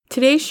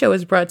Today's show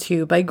is brought to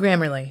you by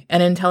Grammarly,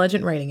 an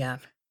intelligent writing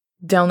app.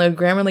 Download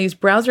Grammarly's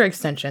browser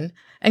extension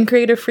and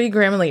create a free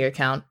Grammarly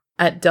account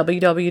at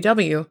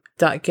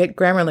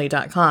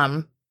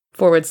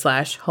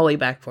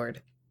www.getgrammarly.com/holybackboard.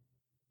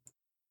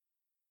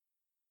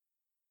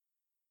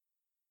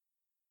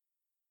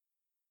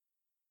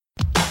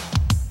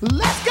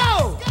 Let's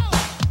go!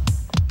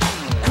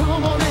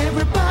 Come on,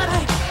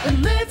 everybody,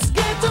 and let's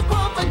get to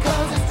bumping,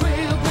 cause it's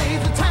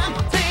trailblazer time.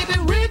 Baby,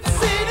 Rip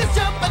City's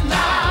jumping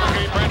now.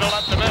 Okay, Brindle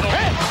up the middle.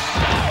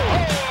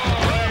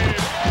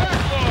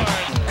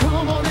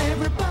 Come on,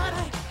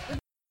 everybody.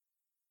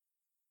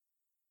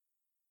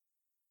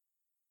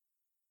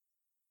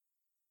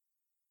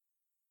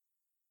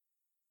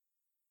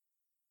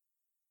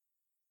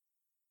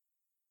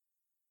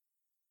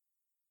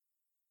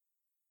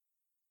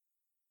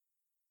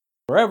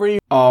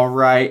 All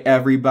right,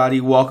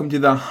 everybody, welcome to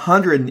the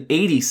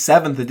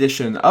 187th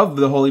edition of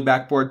the Holy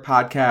Backboard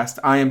Podcast.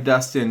 I am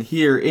Dustin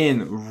here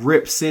in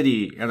Rip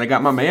City, and I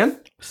got my man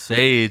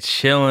Sage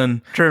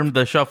chilling. Turned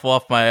the shuffle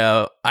off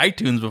my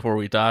iTunes before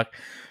we talk.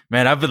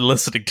 Man, I've been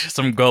listening to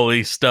some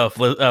goalie stuff,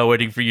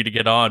 waiting for you to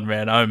get on.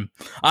 Man, I'm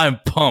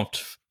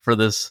pumped for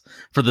this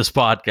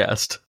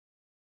podcast.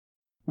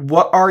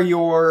 What are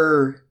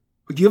your?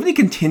 Do you have any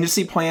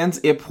contingency plans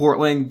if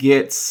Portland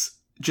gets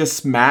just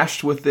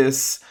smashed with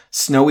this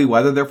snowy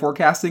weather they're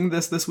forecasting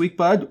this week,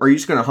 bud? Or are you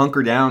just gonna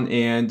hunker down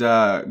and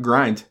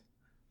grind?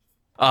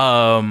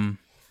 I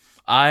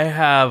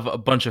have a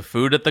bunch of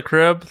food at the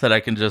crib that I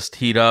can just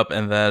heat up,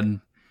 and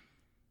then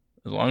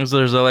as long as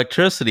there's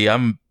electricity,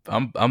 I'll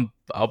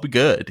be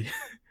good.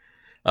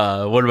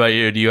 What about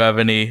you? Do you have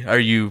any? Are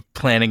you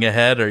planning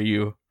ahead? Are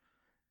you?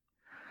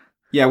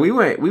 Yeah, we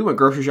went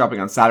grocery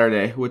shopping on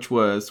Saturday, which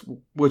was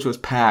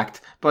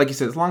packed. But like you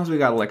said, as long as we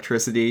got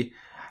electricity,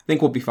 I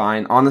think we'll be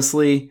fine.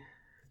 Honestly,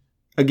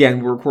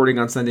 again, we're recording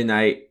on Sunday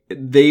night.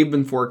 They've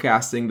been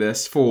forecasting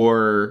this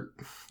for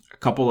a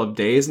couple of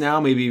days now,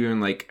 maybe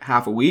even like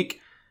half a week.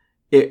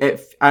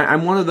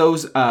 I'm one of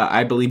those,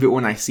 I believe it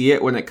when I see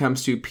it when it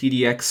comes to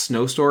PDX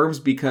snowstorms,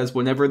 because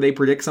whenever they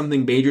predict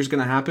something major is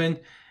going to happen,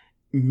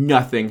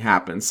 nothing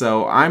happens.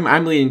 So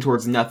I'm leaning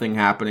towards nothing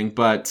happening,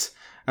 but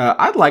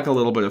I'd like a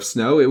little bit of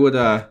snow. It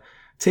would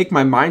take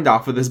my mind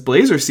off of this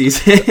Blazer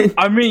season.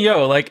 I mean,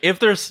 if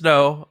there's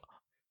snow,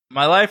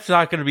 my life's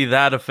not going to be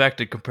that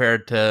affected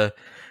compared to,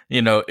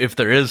 if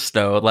there is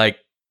snow. Like,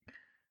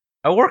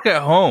 I work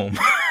at home.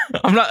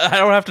 I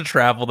don't have to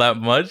travel that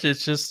much.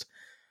 It's just,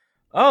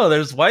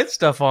 there's white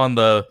stuff on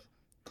the.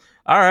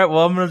 All right,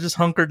 well, I'm going to just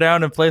hunker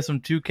down and play some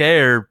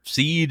 2K or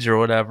Siege or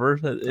whatever.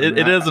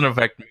 It doesn't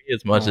affect me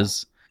as much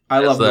as. I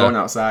love going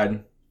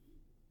outside.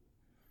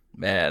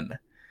 Man.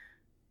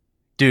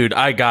 Dude,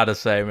 I gotta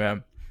say,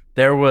 man,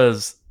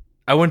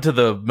 I went to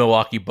the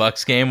Milwaukee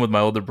Bucks game with my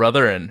older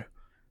brother, and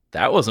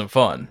that wasn't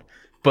fun.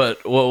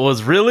 But what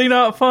was really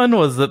not fun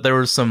was that there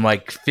were some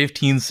like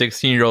 15,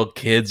 16-year-old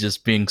kids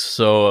just being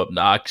so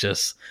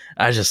obnoxious.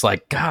 I was just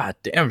like, God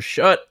damn,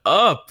 shut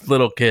up,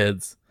 little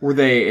kids. Were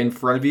they in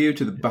front of you,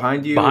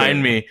 behind you?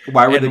 Behind me.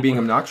 Why were they being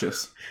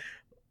obnoxious?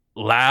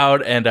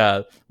 Loud,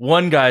 and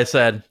one guy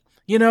said,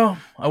 I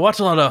watch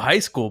a lot of high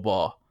school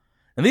ball,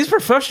 and these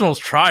professionals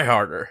try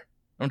harder.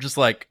 I'm just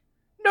like,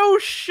 no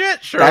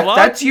shit, Sherlock.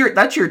 That's your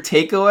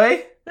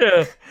takeaway?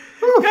 Yeah.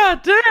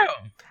 God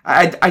damn.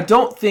 I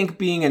don't think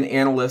being an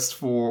analyst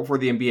for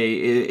the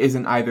NBA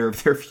isn't either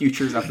of their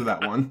futures after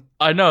that one.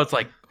 I know, it's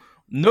like,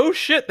 no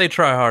shit, they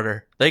try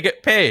harder. They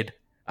get paid.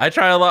 I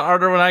try a lot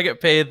harder when I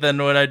get paid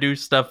than when I do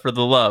stuff for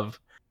the love.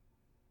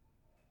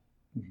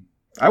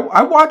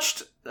 I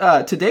watched,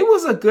 today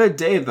was a good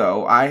day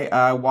though.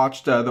 I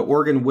watched the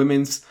Oregon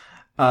women's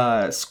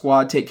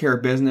squad take care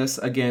of business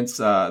against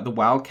the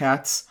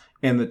Wildcats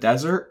in the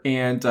desert,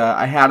 and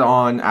I had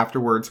on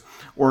afterwards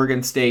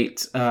Oregon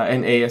State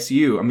and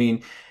ASU. I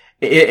mean,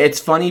 it's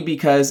funny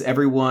because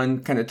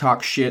everyone kind of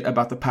talks shit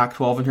about the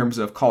Pac-12 in terms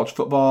of college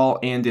football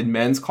and in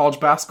men's college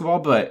basketball,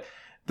 but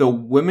the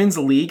women's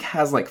league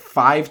has like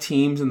 5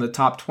 teams in the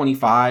top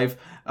 25.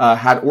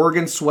 Had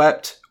Oregon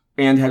swept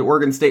and had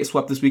Oregon State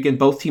swept this weekend,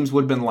 both teams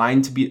would have been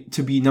lined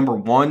to be number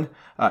 1.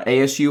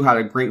 ASU had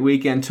a great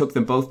weekend, took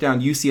them both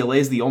down. UCLA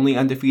is the only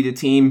undefeated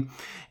team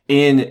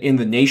in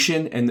the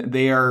nation, and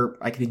they are,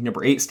 I think,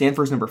 number 8.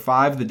 Stanford's number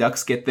 5. The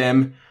Ducks get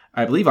them,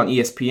 I believe, on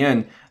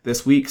ESPN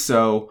this week.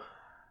 So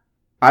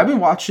I've been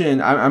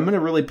watching. I'm going to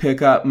really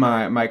pick up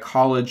my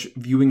college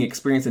viewing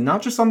experience, and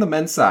not just on the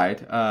men's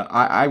side.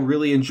 I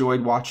really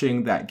enjoyed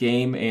watching that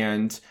game,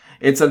 and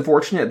it's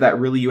unfortunate that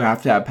really you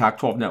have to have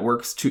Pac-12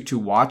 networks to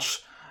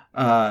watch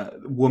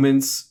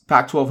women's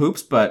Pac-12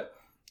 hoops, but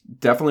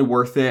definitely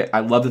worth it.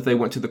 I love that they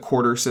went to the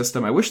quarter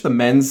system. I wish the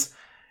men's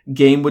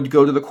game would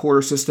go to the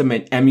quarter system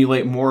and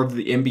emulate more of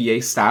the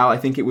NBA style. I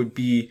think it would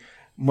be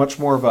much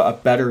more of a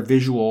better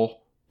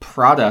visual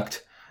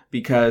product,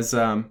 because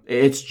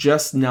it's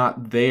just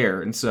not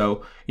there. And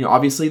so,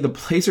 obviously the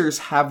Blazers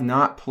have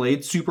not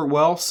played super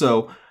well.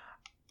 So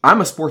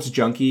I'm a sports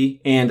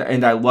junkie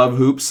and I love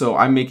hoops. So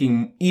I'm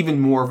making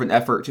even more of an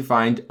effort to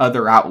find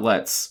other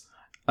outlets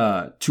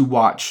to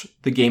watch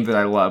the game that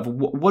I love.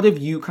 What have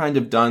you kind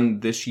of done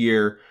this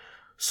year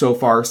so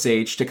far,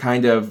 Sage, to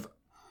kind of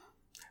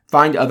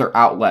find other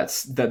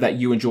outlets that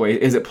you enjoy?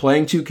 Is it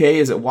playing 2K?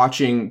 Is it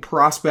watching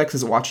prospects?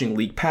 Is it watching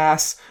League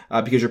Pass?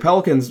 Because your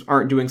Pelicans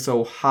aren't doing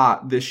so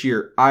hot this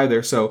year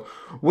either. So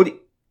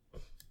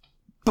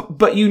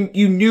but you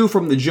knew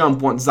from the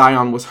jump once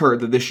Zion was hurt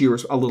that this year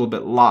was a little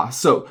bit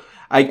lost. So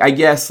I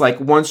guess like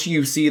once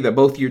you see that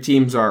both your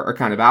teams are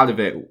kind of out of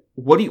it,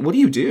 what do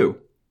you do?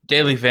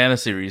 Daily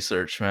fantasy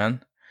research,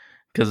 man.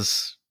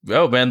 Because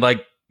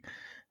like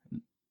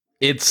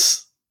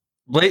it's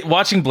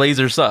watching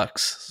Blazers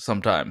sucks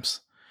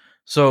sometimes.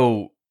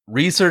 So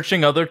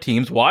researching other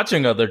teams,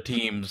 watching other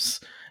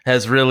teams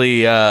has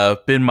really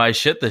been my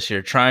shit this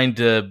year. Trying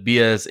to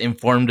be as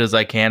informed as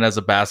I can as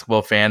a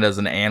basketball fan, as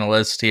an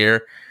analyst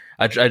here.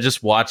 I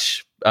just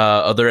watch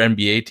other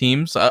NBA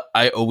teams.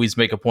 I always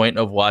make a point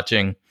of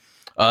watching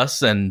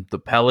us and the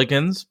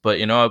Pelicans, but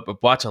I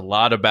watch a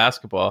lot of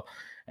basketball,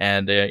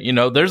 and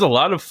there's a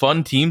lot of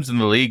fun teams in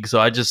the league. So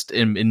I just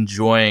am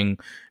enjoying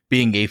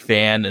being a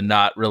fan and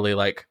not really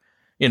like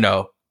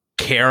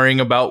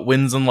caring about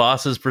wins and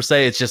losses per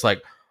se. It's just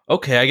like,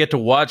 okay, I get to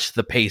watch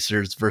the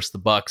Pacers versus the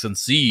Bucks and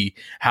see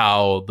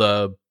how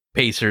the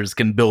Pacers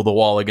can build a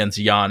wall against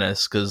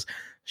Giannis, because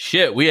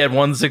shit, we had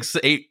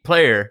 168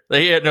 player.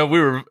 We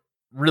were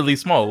really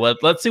small.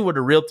 Let's see what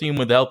a real team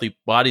with healthy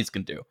bodies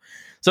can do.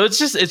 So it's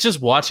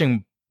just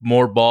watching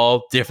more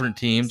ball, different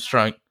teams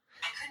trying.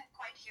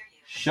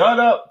 Shut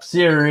up,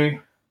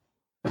 Siri.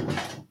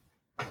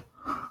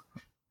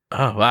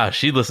 Oh wow,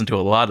 she listened to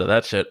a lot of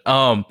that shit.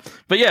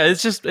 But yeah,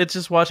 it's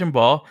just watching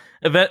ball.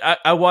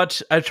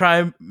 I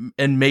try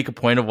and make a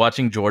point of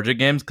watching Georgia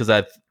games because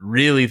I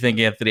really think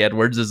Anthony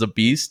Edwards is a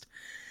beast.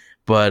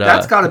 But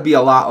that's got to be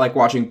a lot like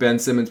watching Ben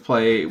Simmons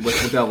play with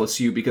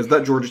LSU, because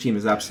that Georgia team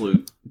is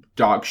absolute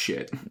dog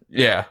shit.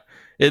 Yeah,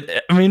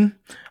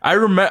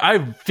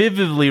 I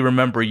vividly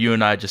remember you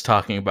and I just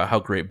talking about how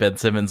great Ben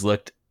Simmons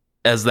looked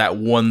as that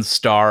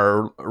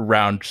 1-star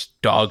round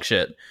dog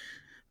shit.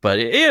 But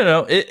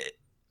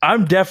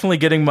I'm definitely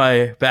getting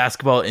my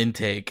basketball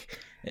intake,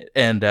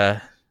 and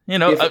I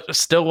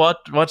still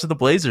watching the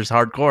Blazers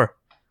hardcore.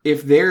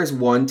 If there's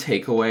one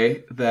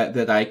takeaway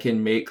that I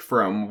can make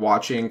from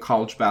watching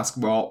college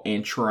basketball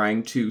and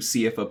trying to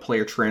see if a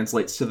player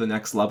translates to the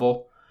next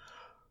level,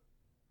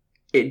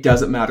 it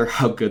doesn't matter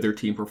how good their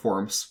team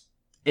performs.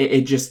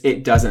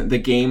 It doesn't. The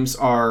games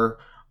are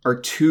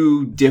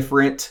too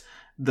different.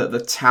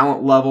 The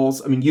talent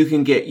levels. I mean, you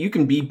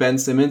can be Ben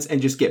Simmons and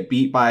just get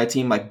beat by a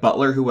team like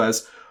Butler, who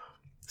has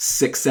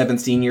 6-7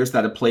 seniors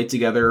that have played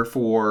together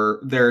for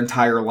their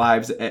entire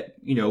lives,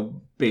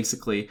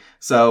 basically.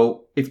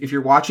 So if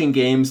you're watching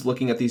games,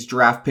 looking at these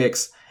draft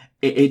picks,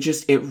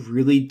 it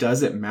really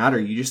doesn't matter.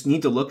 You just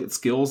need to look at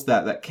skills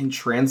that can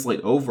translate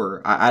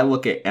over. I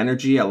look at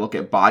energy, I look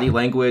at body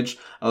language,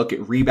 I look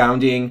at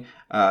rebounding.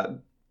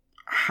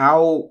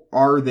 How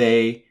are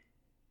they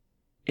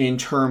in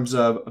terms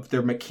of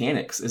their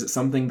mechanics? Is it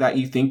something that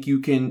you think you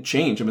can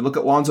change? I mean, look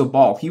at Lonzo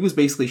Ball. He was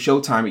basically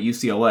Showtime at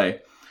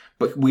UCLA.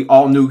 But we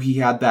all knew he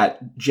had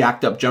that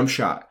jacked up jump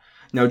shot.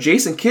 Now,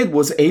 Jason Kidd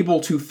was able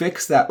to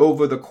fix that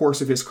over the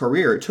course of his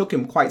career. It took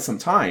him quite some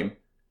time.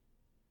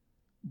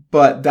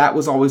 But that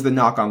was always the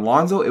knock on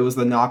Lonzo. It was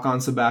the knock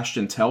on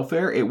Sebastian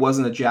Telfair. It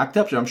wasn't a jacked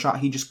up jump shot.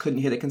 He just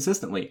couldn't hit it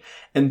consistently.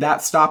 And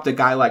that stopped a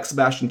guy like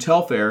Sebastian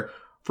Telfair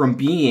from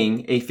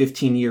being a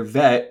 15-year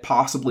vet,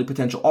 possibly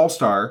potential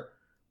all-star,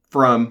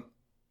 from,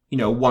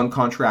 one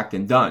contract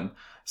and done.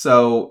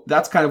 So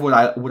that's kind of what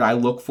I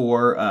look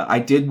for. I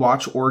did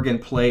watch Oregon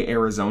play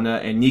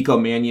Arizona, and Nico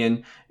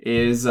Mannion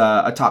is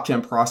a top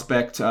 10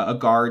 prospect, a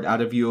guard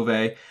out of U of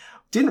A.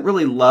 Didn't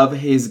really love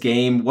his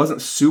game.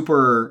 Wasn't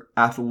super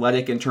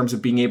athletic in terms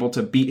of being able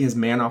to beat his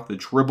man off the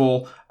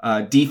dribble.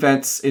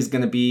 Defense is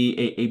going to be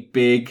a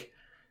big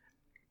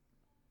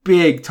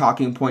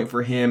talking point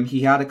for him.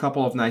 He had a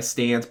couple of nice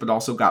stands, but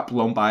also got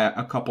blown by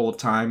a couple of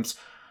times.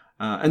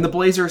 And the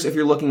Blazers, if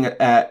you're looking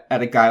at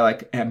a guy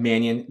like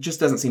Mannion,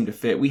 just doesn't seem to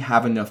fit. We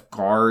have enough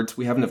guards.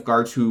 We have enough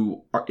guards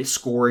who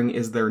scoring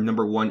is their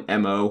number one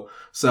MO.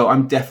 So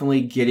I'm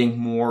definitely getting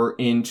more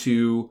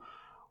into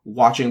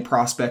watching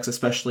prospects,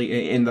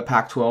 especially in the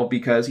Pac-12,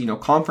 because,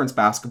 conference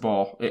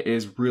basketball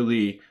is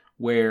really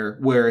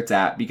where it's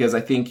at. Because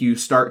I think you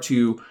start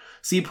to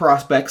see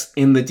prospects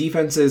and the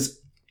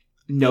defenses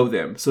know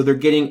them. So they're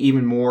getting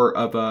even more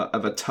of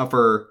a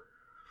tougher.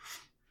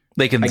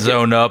 They can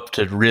zone up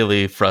to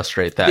really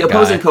frustrate that guy. The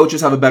opposing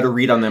coaches have a better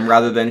read on them,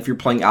 rather than if you're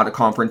playing out of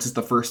conference, it's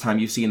the first time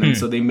you've seen them,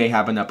 so they may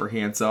have an upper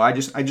hand. So I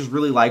just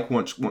really like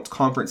once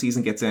conference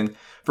season gets in.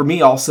 For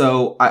me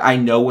also, I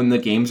know when the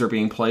games are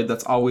being played.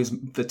 That's always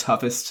the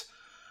toughest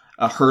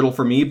hurdle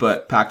for me,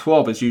 but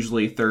Pac-12 is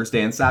usually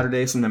Thursday and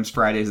Saturday, sometimes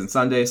Fridays and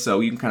Sundays, so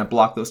you can kind of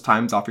block those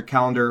times off your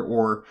calendar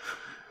or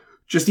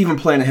just even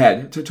plan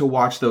ahead to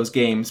watch those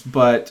games.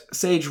 But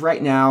Sage,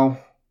 right now,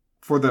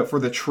 for the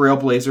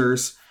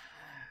Trailblazers,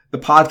 the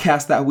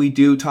podcast that we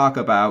do talk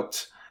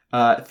about,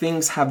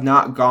 things have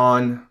not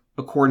gone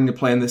according to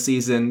plan this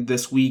season.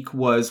 This week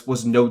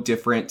was no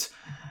different.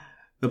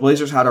 The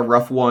Blazers had a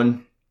rough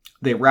one.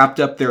 They wrapped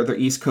up their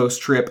East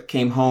Coast trip,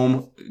 came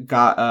home,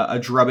 got a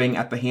drubbing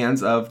at the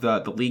hands of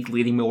the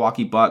league-leading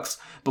Milwaukee Bucks.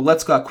 But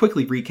let's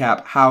quickly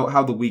recap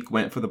how the week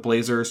went for the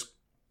Blazers.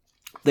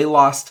 They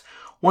lost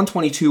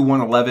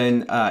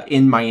 122-111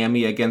 in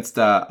Miami against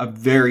a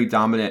very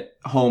dominant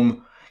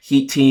home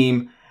Heat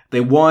team.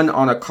 They won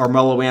on a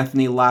Carmelo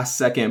Anthony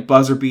last-second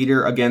buzzer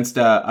beater against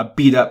a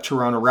beat-up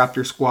Toronto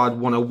Raptors squad,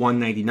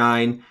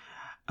 101-99.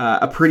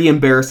 A pretty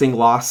embarrassing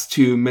loss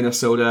to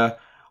Minnesota,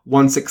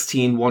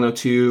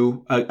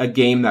 116-102, a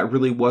game that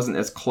really wasn't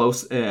as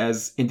close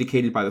as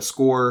indicated by the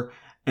score.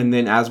 And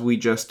then, as we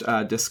just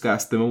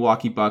discussed, the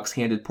Milwaukee Bucks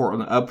handed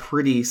Portland a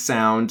pretty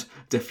sound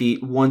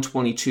defeat,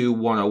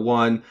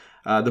 122-101.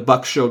 The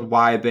Bucks showed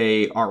why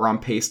they are on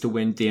pace to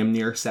win damn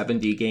near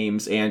 70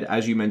 games. And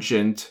as you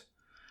mentioned,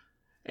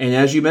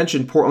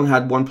 Portland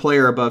had one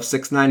player above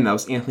 6'9". That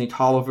was Anthony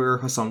Tolliver.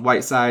 Hassan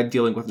Whiteside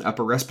dealing with an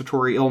upper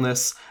respiratory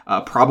illness,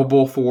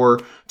 probable for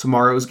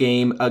tomorrow's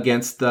game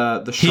against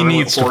the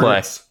Charlotte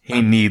Hornets.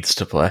 He needs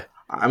to play.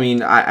 I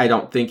mean, I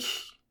don't think.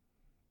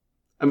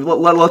 I mean,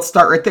 let's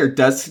start right there.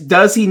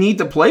 Does he need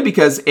to play?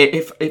 Because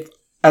if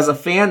as a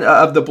fan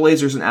of the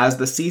Blazers and as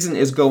the season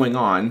is going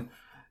on,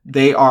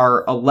 they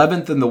are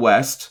 11th in the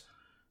West,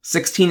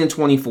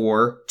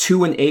 16-24,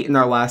 2-8 in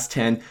our last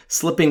 10,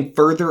 slipping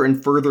further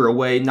and further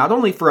away, not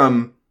only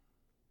from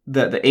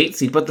the 8th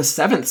seed, but the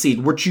 7th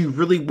seed, which you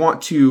really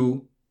want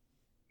to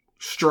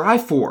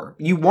strive for.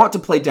 You want to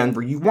play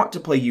Denver, you want to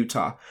play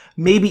Utah,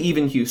 maybe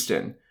even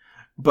Houston.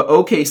 But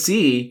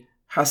OKC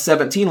has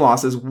 17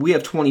 losses, we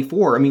have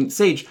 24. I mean,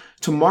 Sage,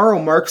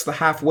 tomorrow marks the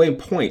halfway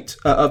point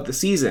of the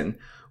season.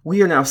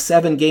 We are now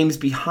 7 games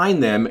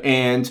behind them,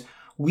 and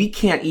we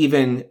can't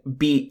even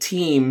beat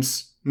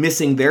teams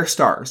missing their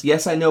stars.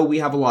 Yes, I know we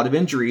have a lot of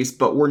injuries,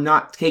 but we're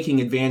not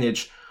taking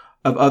advantage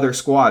of other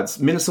squads.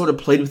 Minnesota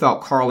played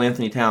without Karl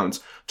Anthony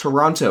Towns.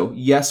 Toronto,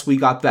 yes, we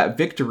got that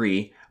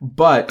victory,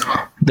 but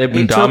they've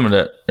been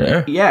dominant.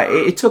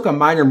 It took a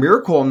minor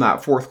miracle in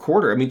that fourth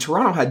quarter. I mean,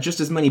 Toronto had just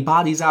as many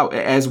bodies out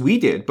as we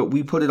did, but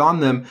we put it on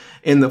them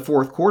in the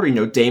fourth quarter. You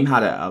know, Dame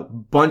had a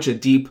bunch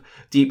of deep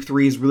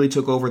threes, really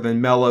took over.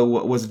 Then Melo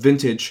was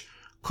vintage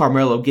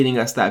Carmelo getting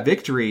us that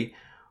victory.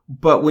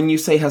 But when you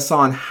say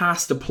Hassan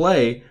has to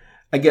play,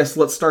 I guess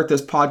let's start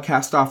this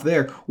podcast off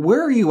there.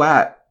 Where are you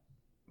at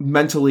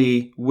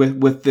mentally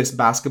with this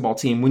basketball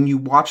team when you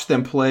watch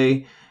them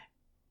play?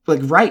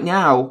 Like right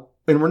now,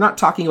 and we're not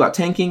talking about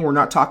tanking, we're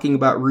not talking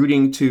about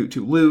rooting to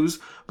lose,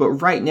 but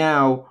right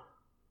now,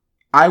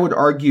 I would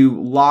argue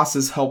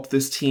losses help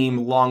this team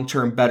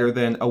long-term better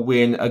than a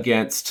win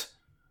against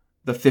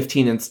the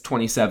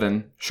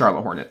 15-27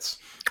 Charlotte Hornets.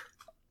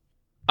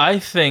 I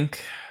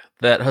think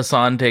that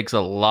Hassan takes a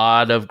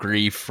lot of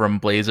grief from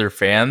Blazer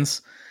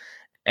fans,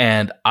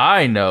 and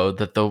I know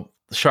that the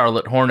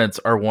Charlotte Hornets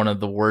are one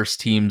of the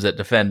worst teams at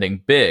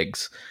defending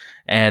bigs,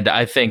 and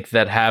I think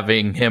that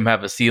having him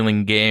have a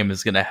ceiling game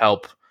is going to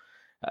help,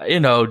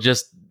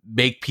 just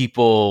make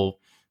people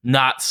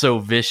not so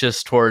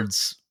vicious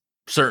towards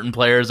certain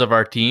players of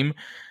our team.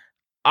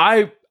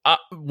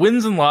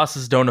 Wins and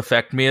losses don't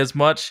affect me as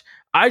much.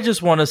 I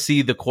just want to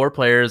see the core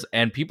players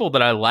and people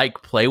that I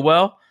like play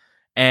well.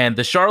 And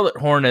the Charlotte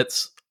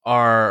Hornets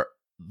are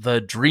the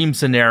dream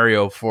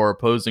scenario for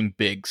opposing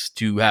bigs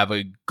to have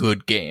a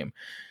good game.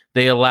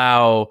 They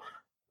allow,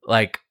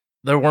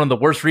 they're one of the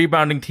worst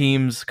rebounding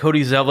teams.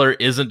 Cody Zeller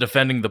isn't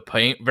defending the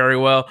paint very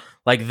well.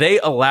 They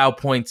allow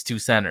points to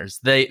centers.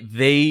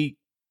 They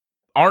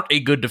aren't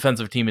a good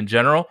defensive team in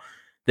general.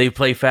 They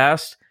play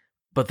fast,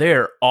 but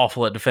they're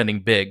awful at defending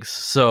bigs.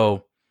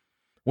 So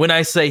when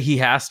I say he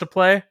has to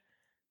play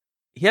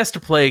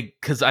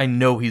because I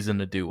know he's going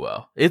to do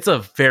well. It's a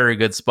very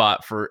good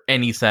spot for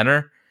any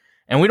center,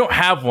 and we don't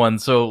have one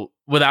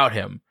without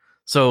him.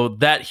 So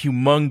that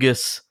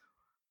humongous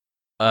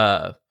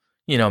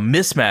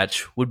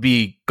mismatch would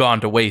be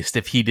gone to waste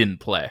if he didn't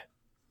play.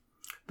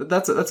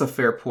 That's a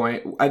fair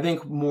point. I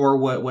think more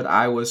what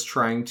I was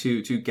trying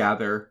to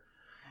gather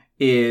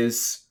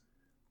is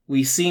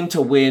we seem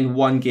to win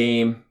one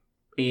game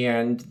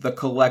and the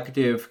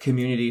collective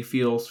community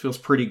feels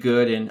pretty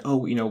good, and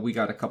we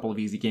got a couple of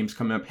easy games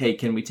coming up. Hey,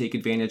 can we take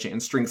advantage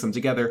and string some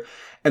together?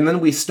 And then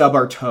we stub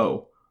our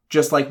toe,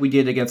 just like we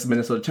did against the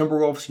Minnesota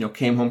Timberwolves.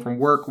 Came home from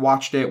work,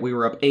 watched it. We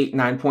were up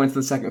 8-9 points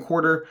in the second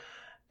quarter,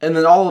 and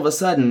then all of a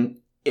sudden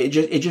it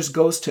just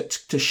goes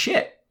to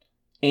shit.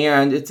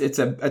 And it's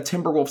a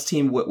Timberwolves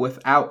team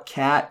without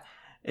Cat.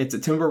 It's a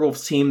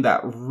Timberwolves team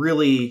that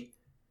really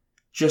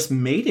just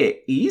made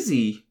it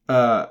easy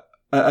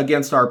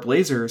against our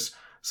Blazers.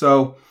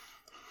 So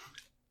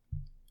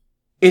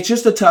it's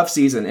just a tough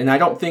season, and I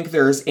don't think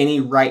there's any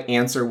right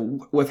answer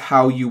with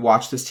how you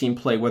watch this team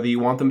play, whether you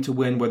want them to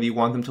win, whether you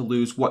want them to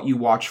lose, what you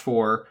watch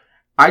for.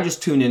 I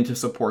just tune in to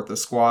support the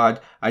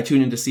squad. I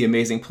tune in to see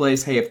amazing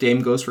plays. Hey, if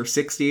Dame goes for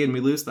 60 and we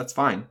lose, that's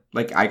fine.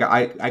 I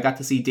got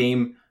to see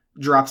Dame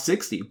drop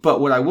 60.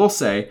 But what I will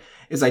say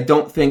is I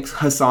don't think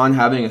Hassan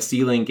having a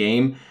ceiling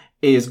game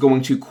is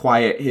going to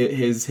quiet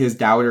his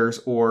doubters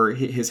or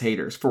his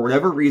haters. For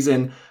whatever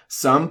reason,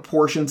 some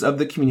portions of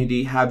the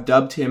community have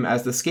dubbed him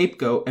as the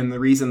scapegoat and the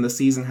reason the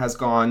season has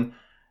gone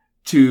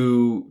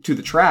to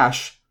the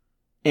trash.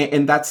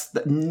 And that's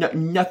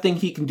nothing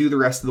he can do the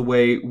rest of the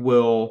way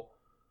will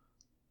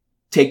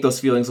take those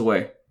feelings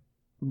away.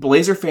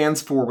 Blazer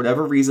fans, for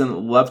whatever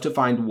reason, love to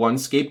find one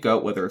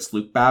scapegoat, whether it's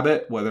Luke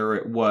Babbitt, whether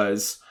it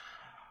was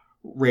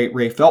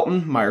Ray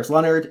Felton, Myers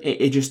Leonard.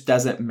 It just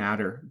doesn't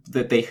matter.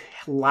 That they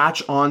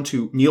latch on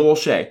to Neil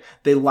O'Shea.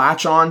 They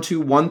latch on to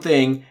one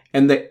thing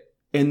and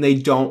they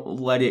don't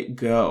let it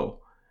go.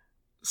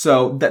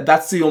 So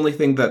that's the only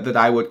thing that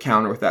I would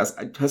counter with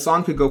that.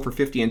 Hassan could go for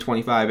 50 and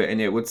 25,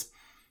 and it would.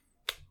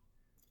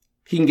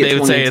 He can get. They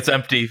would say it's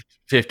empty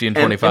 50 and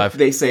 25.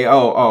 They say,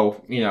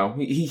 oh,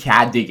 he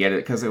had to get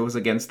it because it was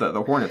against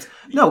the Hornets.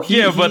 No,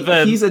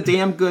 he's a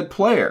damn good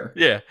player.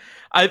 Yeah,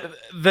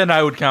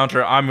 I would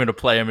counter. I'm going to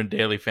play him in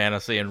daily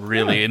fantasy and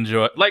really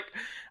enjoy it. Like,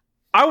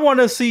 I want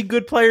to see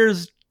good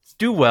players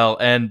do well,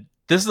 and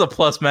this is a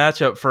plus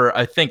matchup for,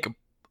 I think,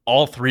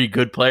 all three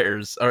good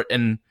players.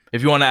 And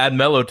if you want to add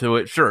Melo to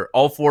it, sure,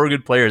 all four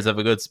good players have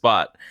a good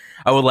spot.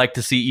 I would like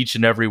to see each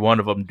and every one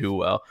of them do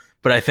well.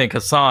 But I think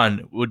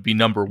Hassan would be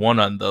number one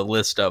on the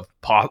list of,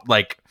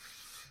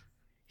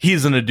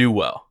 he's going to do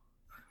well.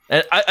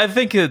 And I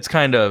think it's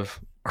kind of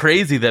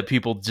crazy that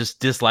people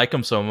just dislike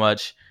him so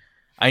much.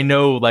 I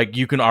know,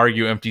 you can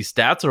argue empty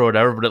stats or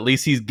whatever, but at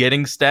least he's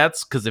getting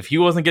stats, because if he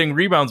wasn't getting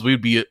rebounds,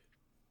 we'd be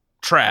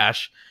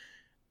trash.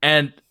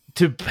 And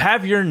to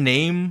have your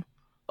name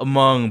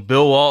among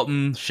Bill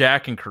Walton,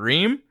 Shaq, and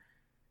Kareem,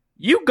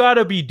 you got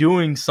to be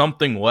doing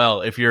something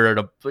well if you're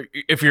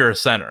a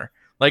center.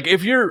 Like,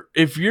 if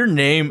your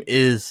name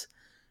is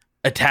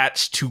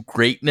attached to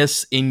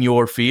greatness in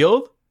your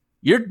field,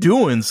 you're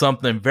doing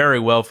something very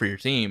well for your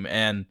team.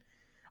 And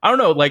I don't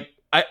know,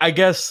 I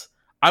guess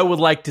I would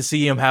like to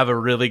see him have a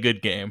really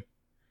good game.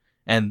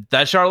 And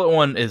that Charlotte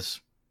one is,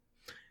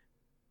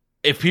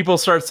 if people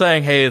start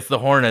saying, hey, it's the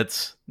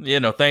Hornets,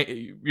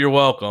 you're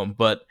welcome.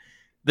 But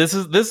this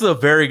is a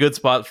very good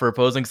spot for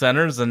opposing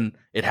centers, and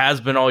it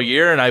has been all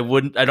year. And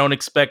I don't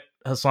expect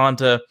Hassan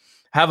to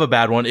have a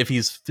bad one if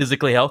he's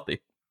physically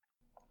healthy.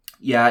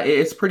 Yeah,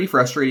 it's pretty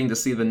frustrating to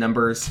see the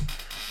numbers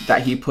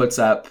that he puts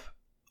up,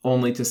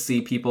 only to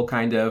see people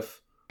kind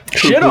of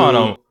shit on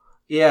him.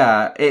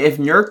 Yeah, if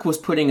Nurk was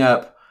putting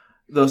up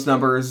those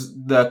numbers,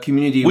 the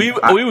community we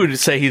would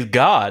say he's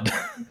God.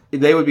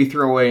 They would be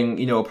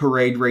throwing, a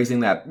parade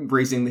raising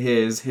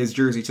his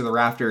jersey to the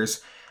rafters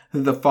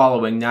the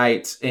following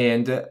night.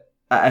 And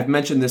I've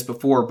mentioned this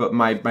before, but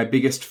my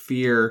biggest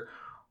fear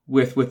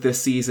with this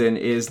season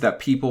is that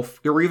people,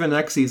 or even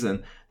next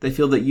season, they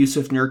feel that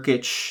Yusuf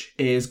Nurkic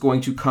is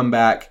going to come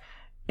back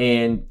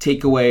and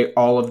take away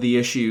all of the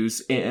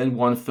issues in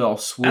one fell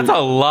swoop. That's a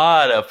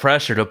lot of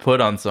pressure to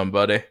put on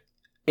somebody.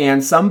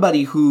 And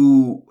somebody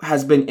who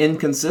has been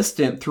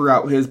inconsistent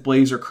throughout his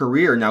Blazer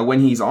career. Now,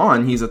 when he's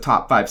on, he's a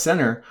top 5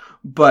 center.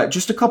 But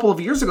just a couple of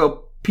years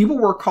ago, people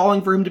were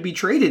calling for him to be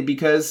traded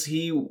because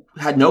he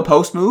had no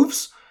post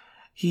moves.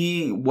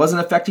 He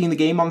wasn't affecting the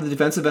game on the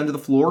defensive end of the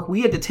floor.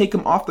 We had to take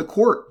him off the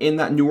court in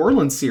that New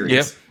Orleans series.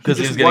 Yeah, because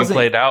he was getting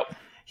played out.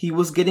 He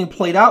was getting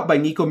played out by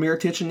Niko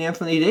Mirotic and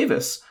Anthony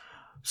Davis.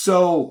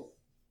 So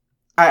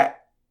I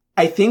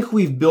think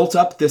we've built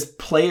up this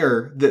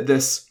player,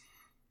 this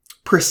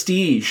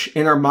prestige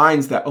in our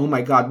minds that, oh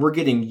my God, we're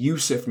getting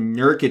Yusuf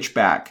Nurkic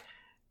back.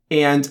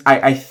 And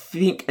I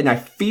think, and I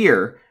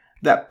fear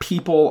that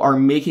people are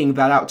making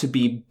that out to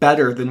be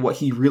better than what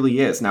he really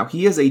is. Now,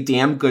 he is a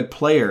damn good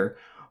player,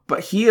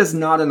 but he is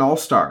not an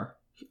all-star.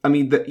 I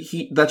mean,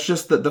 that's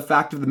just the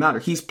fact of the matter.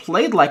 He's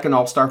played like an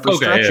all-star for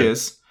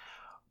stretches,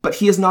 but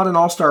he is not an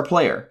all-star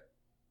player.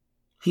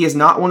 He is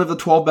not one of the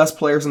 12 best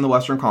players in the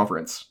Western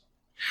Conference.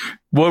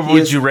 What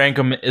would you rank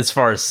him as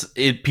far as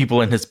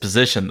people in his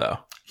position, though?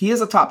 He is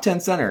a top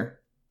 10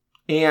 center.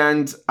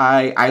 And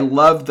I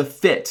love the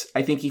fit.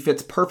 I think he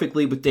fits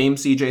perfectly with Dame,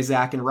 CJ,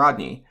 Zach, and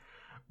Rodney.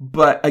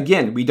 But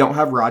again, we don't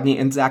have Rodney,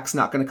 and Zach's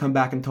not going to come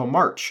back until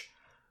March.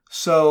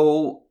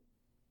 So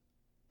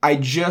I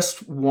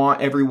just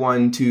want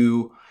everyone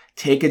to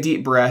take a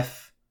deep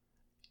breath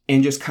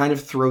and just kind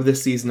of throw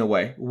this season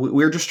away.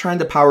 We're just trying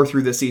to power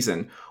through this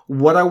season.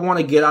 What I want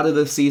to get out of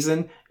this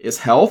season is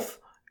health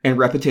and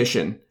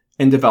repetition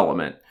and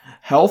development.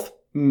 Health,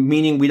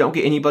 meaning we don't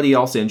get anybody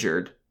else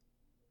injured.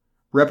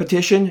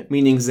 Repetition,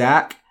 meaning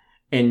Zach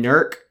and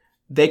Nurk,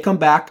 they come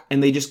back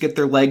and they just get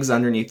their legs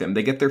underneath them.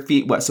 They get their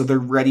feet wet so they're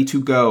ready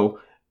to go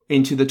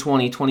into the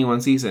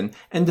 2021 season.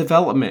 And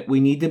development, we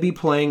need to be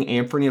playing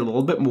Anthony a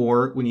little bit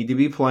more. We need to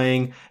be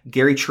playing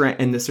Gary Trent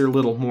and Nasir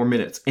Little more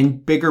minutes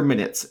and bigger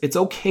minutes. It's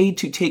okay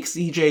to take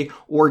CJ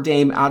or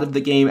Dame out of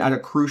the game at a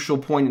crucial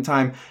point in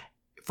time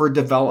for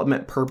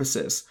development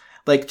purposes.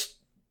 Like,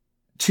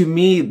 to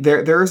me,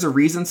 there is a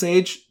reason,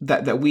 Sage,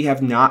 that we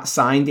have not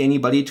signed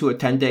anybody to a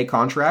 10-day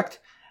contract.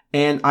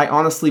 And I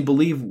honestly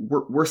believe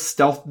we're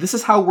stealth. This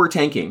is how we're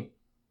tanking.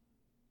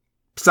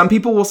 Some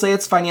people will say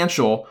it's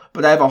financial,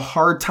 but I have a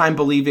hard time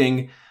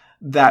believing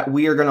that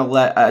we are going to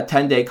let a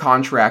 10-day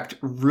contract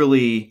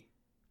really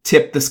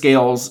tip the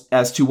scales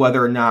as to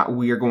whether or not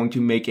we are going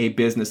to make a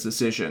business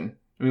decision.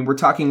 I mean, we're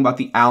talking about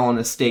the Allen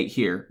estate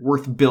here,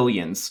 worth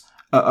billions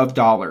of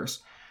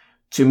dollars.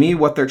 To me,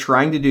 what they're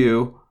trying to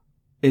do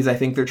is I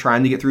think they're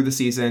trying to get through the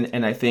season,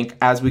 and I think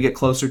as we get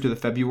closer to the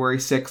February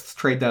 6th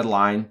trade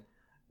deadline,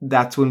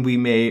 that's when we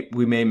may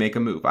make a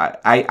move.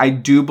 I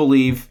do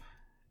believe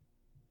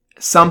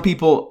some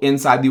people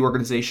inside the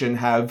organization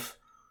have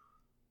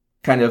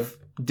kind of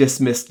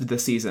dismissed the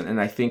season, and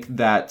I think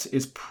that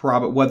is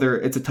probably, whether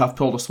it's a tough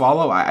pill to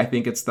swallow, I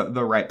think it's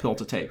the right pill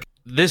to take.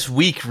 This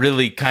week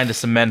really kind of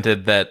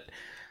cemented that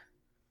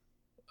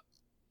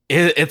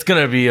it's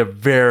going to be a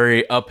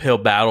very uphill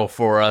battle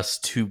for us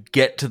to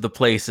get to the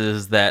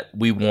places that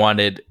we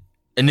wanted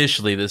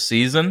initially this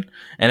season.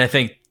 And I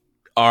think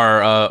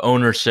our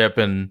ownership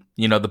and,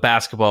 the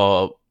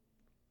basketball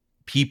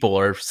people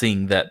are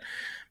seeing that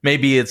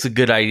maybe it's a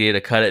good idea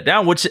to cut it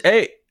down, which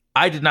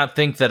I did not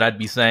think that I'd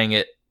be saying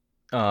it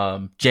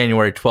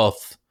January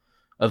 12th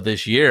of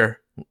this year.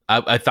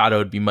 I thought it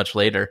would be much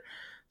later.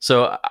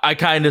 So I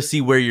kind of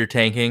see where you're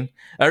tanking,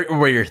 or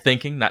where you're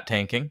thinking, not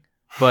tanking.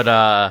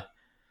 But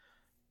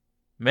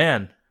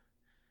man,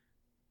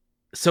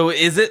 so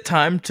is it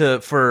time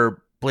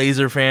for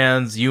Blazer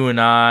fans, you and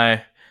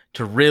I,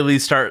 to really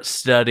start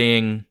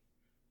studying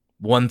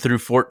 1 through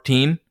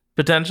 14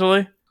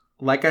 potentially?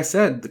 Like I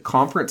said, the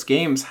conference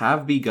games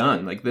have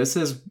begun. Like, this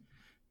is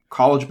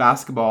college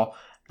basketball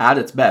at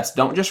its best.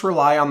 Don't just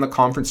rely on the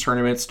conference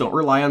tournaments. Don't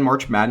rely on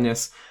March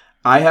Madness.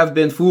 I have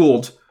been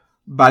fooled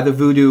by the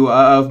voodoo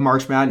of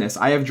March Madness.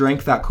 I have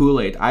drank that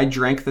Kool-Aid. I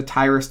drank the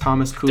Tyrus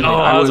Thomas Kool-Aid. Oh,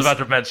 I was about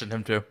to mention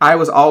him too. I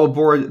was all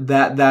aboard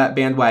that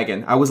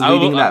bandwagon. I was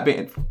leading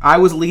I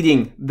was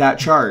leading that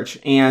charge,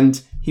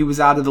 and he was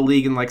out of the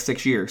league in like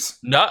 6 years.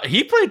 No,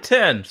 he played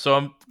 10, so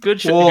I'm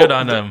good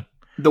on him.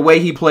 The way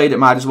he played, it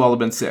might as well have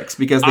been 6,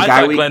 because I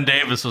thought Glenn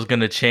Davis was going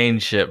to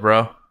change shit,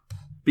 bro.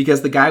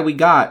 Because the guy we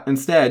got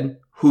instead,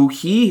 who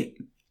he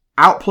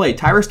outplayed,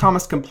 Tyrus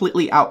Thomas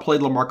completely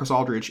outplayed LaMarcus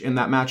Aldridge in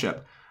that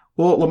matchup.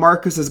 Well,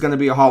 LaMarcus is going to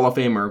be a Hall of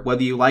Famer,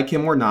 whether you like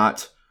him or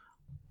not.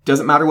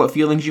 Doesn't matter what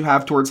feelings you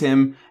have towards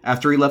him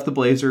after he left the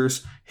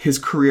Blazers. His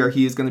career,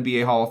 he is going to be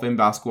a Hall of Fame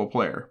basketball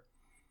player.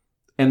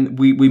 And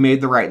we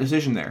made the right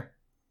decision there.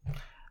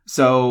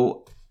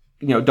 So,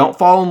 don't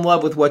fall in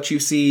love with what you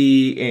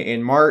see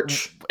in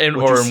March. In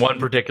one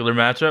particular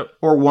matchup?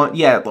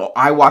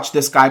 I watched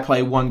this guy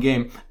play one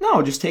game.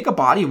 No, just take a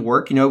body of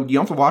work. You don't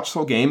have to watch the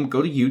whole game.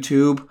 Go to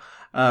YouTube,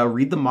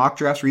 read the mock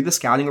drafts, read the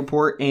scouting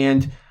report,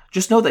 and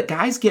just know that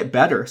guys get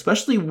better.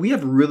 Especially, we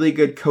have really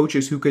good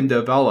coaches who can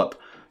develop.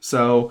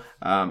 So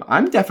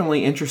I'm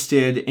definitely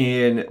interested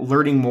in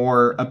learning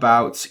more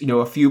about,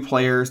 a few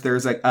players.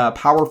 There's a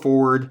power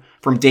forward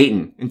from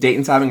Dayton, and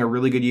Dayton's having a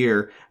really good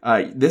year.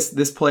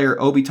 This player,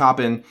 Obi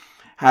Toppin,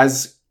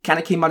 has kind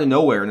of came out of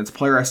nowhere, and it's a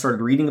player I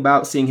started reading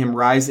about, seeing him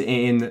rise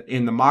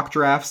in the mock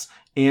drafts,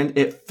 and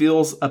it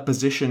fills a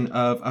position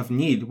of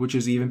need, which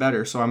is even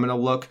better. So I'm going to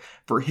look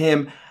for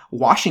him.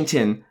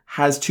 Washington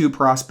has 2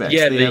 prospects.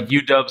 Yeah, the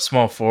UW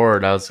small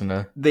forward.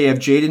 They have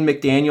Jaden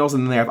McDaniels,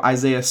 and then they have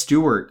Isaiah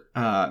Stewart.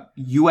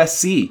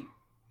 USC.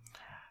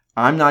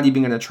 I'm not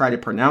even going to try to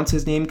pronounce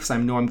his name because I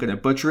know I'm going to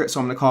butcher it, so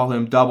I'm going to call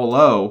him Double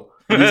O.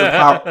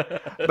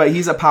 But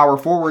he's a power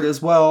forward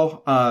as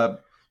well.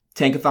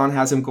 Tankathon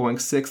has him going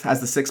 6th,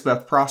 has the 6th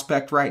best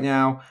prospect right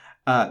now.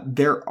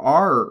 There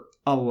are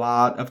a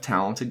lot of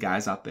talented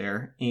guys out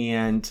there,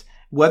 and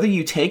whether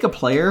you take a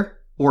player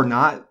or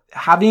not,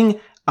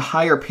 having a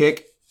higher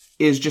pick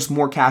is just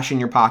more cash in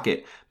your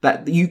pocket.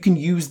 That you can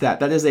use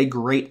that. That is a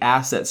great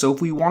asset. So if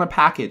we want to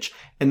package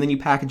and then you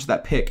package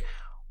that pick,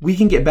 we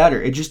can get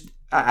better.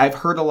 I've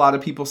heard a lot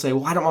of people say,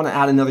 well, I don't want to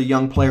add another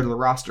young player to the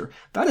roster.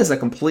 That is a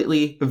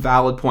completely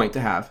valid point to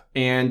have.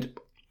 And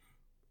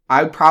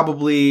I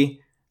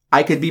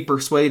could be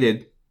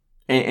persuaded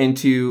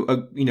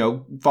into,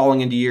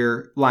 falling into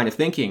your line of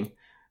thinking.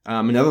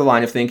 Another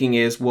line of thinking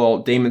is, well,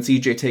 Dame and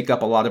CJ take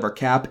up a lot of our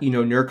cap.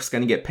 Nurk's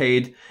going to get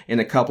paid in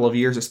a couple of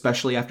years,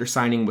 especially after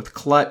signing with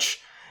Clutch.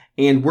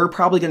 And we're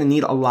probably going to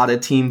need a lot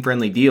of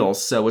team-friendly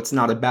deals, so it's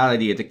not a bad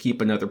idea to keep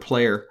another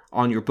player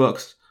on your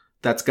books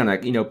that's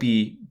going to,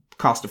 be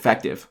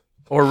cost-effective.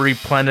 Or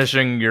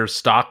replenishing your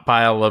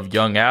stockpile of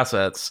young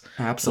assets.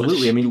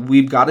 Absolutely. I mean,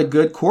 we've got a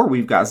good core.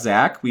 We've got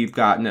Zach, we've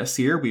got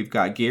Nasir, we've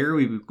got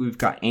Gary, we've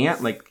got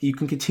Ant. Like, you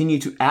can continue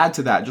to add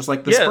to that, just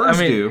like the Spurs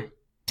do.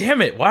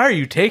 Damn it, why are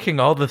you taking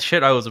all the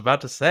shit I was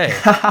about to say?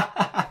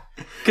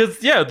 Because,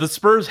 the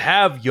Spurs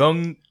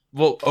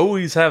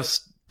always have,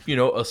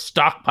 a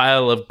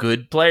stockpile of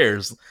good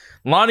players.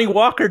 Lonnie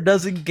Walker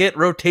doesn't get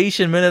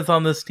rotation minutes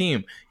on this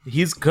team.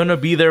 He's going to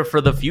be there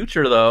for the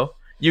future, though.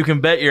 You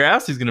can bet your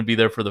ass he's going to be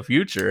there for the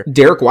future.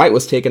 Derek White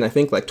was taken, I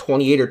think, like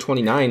 28 or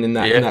 29 in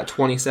that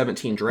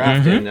 2017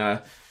 draft,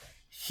 and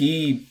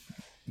he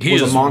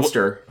was a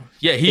monster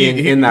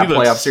in that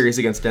playoff series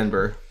against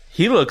Denver.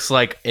 He looks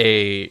like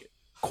a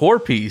core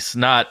piece,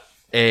 not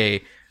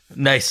a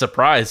nice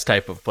surprise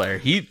type of player.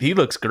 He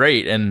looks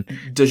great, and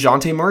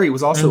DeJounte Murray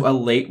was also a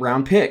late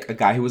round pick, a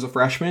guy who was a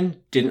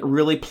freshman, didn't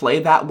really play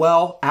that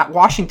well at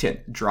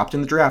Washington, dropped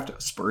in the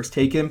draft. Spurs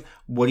take him.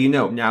 What do you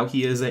know? Now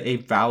he is a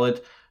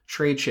valid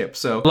trade chip.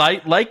 So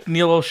like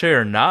Neil O'Shea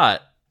or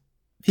not,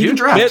 he can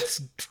draft.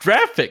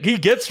 He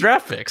gets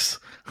draft picks.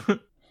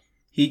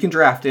 He can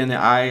draft, and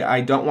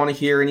I don't want to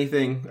hear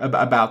anything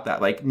about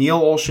that. Like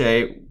Neil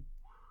O'Shea,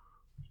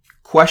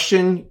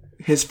 question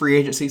his free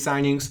agency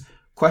signings,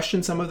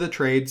 question some of the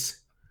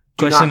trades.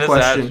 Do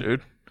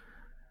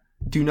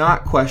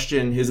not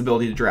question his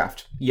ability to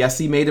draft. Yes,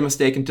 he made a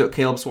mistake and took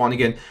Caleb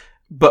Swanigan,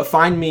 but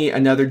find me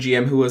another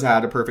GM who has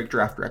had a perfect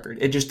draft record.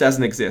 It just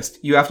doesn't exist.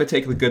 You have to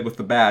take the good with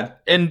the bad.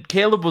 And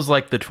Caleb was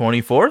like the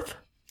 24th?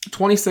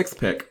 26th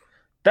pick.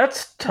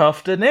 That's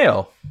tough to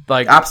nail.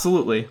 Like,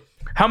 absolutely.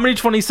 How many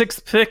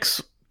 26th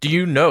picks do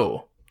you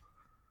know?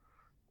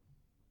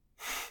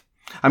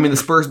 I mean, the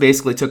Spurs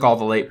basically took all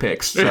the late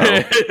picks. So,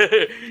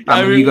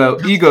 I mean,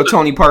 you go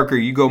Tony Parker,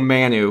 you go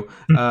Manu.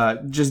 I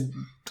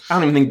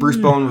don't even think Bruce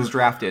Bowen was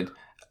drafted.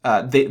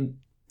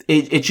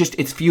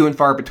 It's few and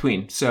far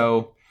between.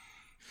 So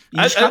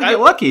you just gotta get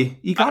lucky.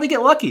 You gotta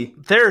get lucky.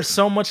 There's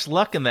so much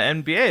luck in the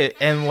NBA,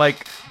 and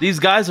like these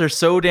guys are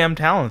so damn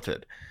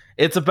talented.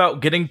 It's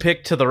about getting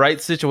picked to the right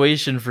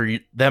situation for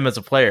them as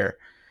a player.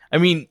 I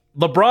mean,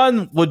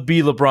 LeBron would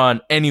be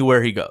LeBron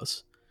anywhere he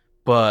goes.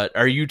 But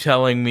are you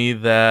telling me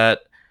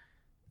that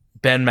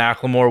Ben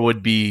McLemore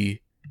would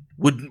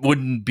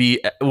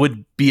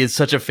be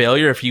such a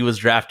failure if he was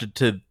drafted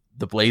to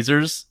the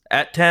Blazers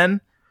at 10?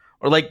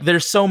 Or like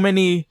there's so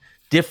many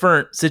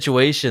different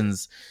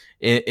situations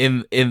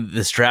in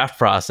this draft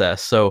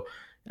process. So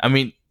I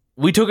mean,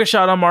 we took a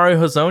shot on Mario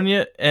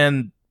Hezonja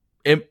and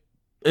it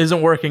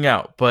isn't working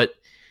out, but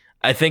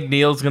I think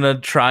Neil's gonna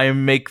try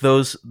and make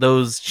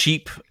those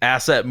cheap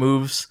asset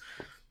moves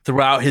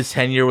throughout his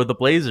tenure with the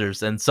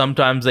Blazers, and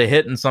sometimes they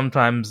hit and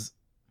sometimes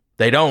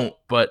they don't,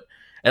 but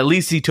at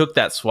least he took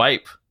that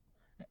swipe.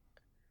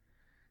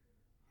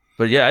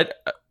 But yeah,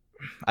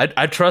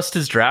 I trust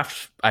his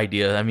draft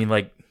idea. I mean,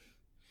 like,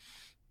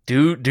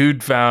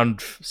 dude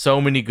found so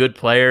many good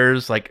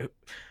players. Like,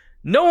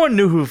 no one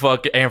knew who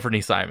fuck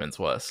Anthony Simons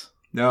was.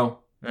 No.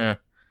 Yeah.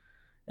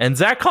 And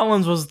Zach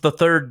Collins was the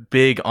third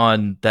big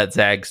on that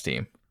Zags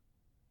team.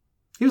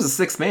 He was a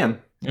sixth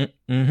man.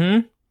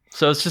 Mm-hmm.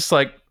 So it's just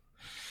like,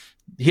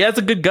 he has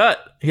a good gut.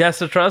 He has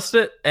to trust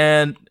it,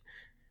 and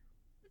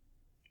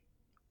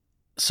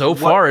so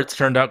far it's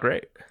turned out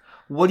great.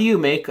 What do you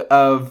make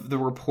of the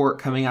report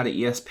coming out of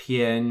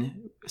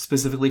ESPN,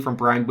 specifically from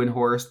Brian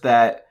Windhorst,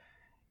 that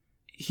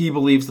he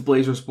believes the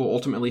Blazers will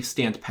ultimately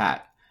stand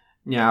pat?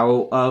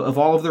 Now, of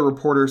all of the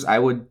reporters, I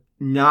would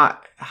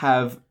not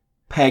have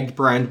pegged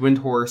Brian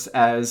Windhorst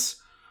as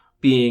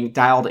being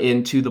dialed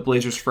into the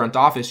Blazers front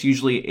office.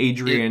 Usually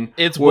Adrian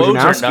it's Woj or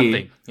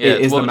nothing. Yeah,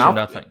 is the mouth.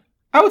 Nothing.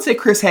 I would say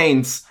Chris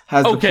Haynes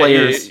has the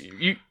players.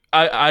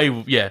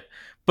 Yeah.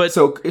 But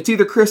so it's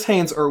either Chris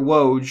Haynes or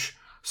Woj.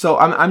 So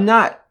I'm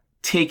not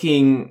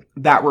taking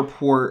that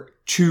report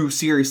too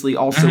seriously.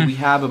 Also, we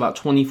have about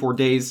 24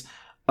 days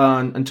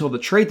until the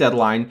trade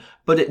deadline,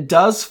 but it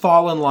does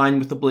fall in line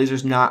with the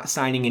Blazers not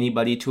signing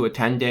anybody to a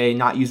 10-day,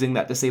 not using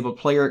that disabled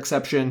player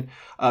exception,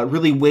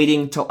 really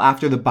waiting till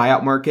after the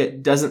buyout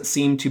market doesn't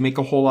seem to make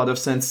a whole lot of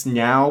sense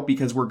now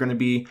because we're going to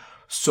be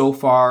so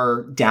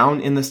far down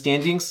in the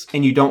standings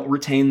and you don't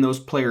retain those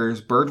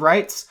players' bird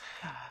rights.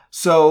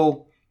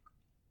 So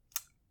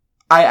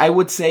I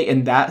would say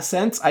in that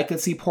sense, I could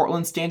see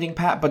Portland standing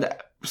pat,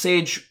 but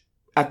Sage,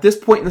 at this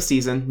point in the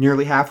season,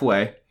 nearly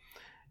halfway,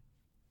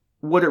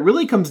 what it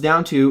really comes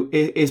down to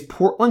is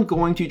Portland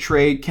going to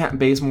trade Kent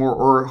Bazemore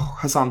or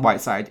Hassan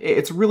Whiteside.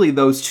 It's really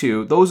those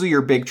two. Those are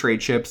your big trade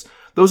chips.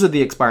 Those are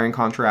the expiring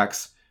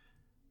contracts.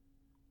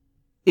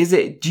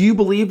 Do you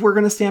believe we're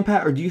going to stand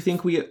pat, or do you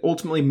think we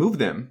ultimately move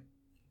them?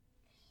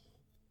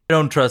 I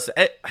don't trust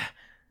it.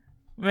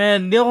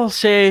 Man, Neil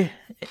O'Shea,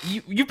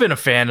 you've been a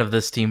fan of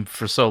this team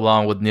for so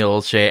long with Neil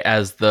O'Shea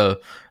as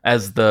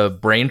the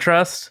brain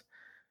trust.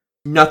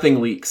 Nothing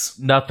leaks.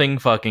 Nothing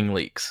fucking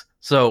leaks.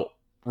 So,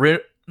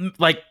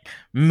 like,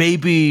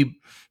 maybe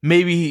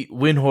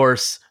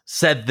Windhorst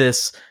said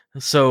this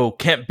so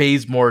Kent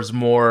Bazemore's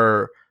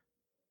more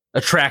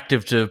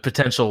attractive to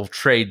potential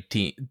trade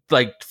team,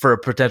 like for a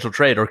potential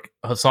trade, or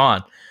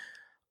Hassan.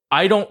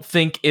 I don't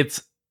think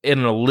it's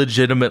in a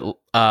legitimate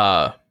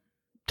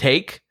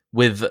take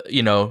with,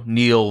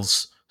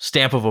 Neil's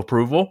stamp of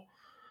approval.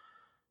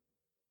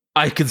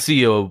 I can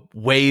see a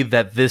way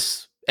that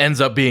this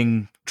ends up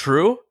being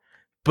true,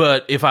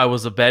 but if I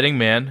was a betting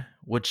man,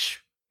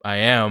 which I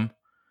am,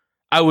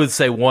 I would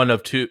say one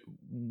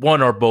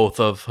or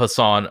both of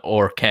Hassan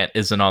or Kent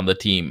isn't on the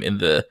team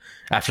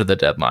after the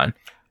deadline.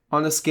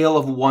 On a scale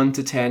of 1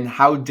 to 10,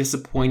 how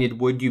disappointed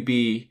would you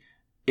be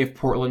if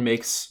Portland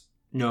makes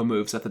no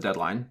moves at the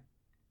deadline?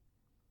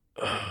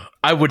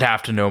 I would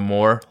have to know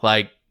more.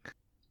 Like,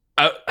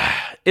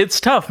 it's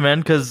tough, man,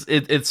 because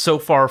it's so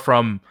far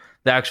from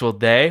the actual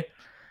day.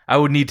 I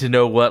would need to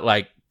know what,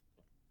 like,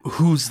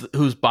 who's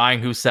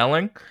buying, who's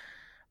selling.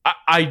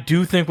 I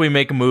do think we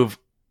make a move.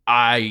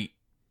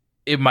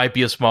 It might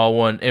be a small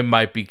one. It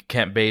might be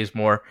Kent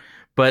Bazemore.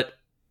 But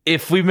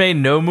if we made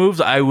no moves,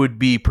 I would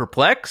be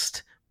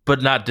perplexed,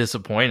 but not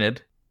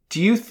disappointed.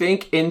 Do you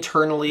think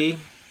internally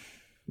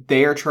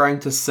they are trying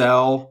to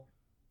sell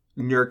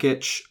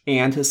Nurkic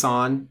and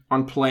Hassan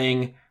on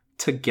playing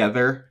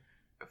together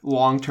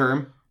long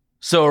term?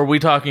 So are we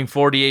talking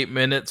 48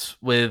 minutes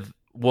with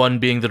one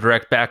being the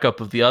direct backup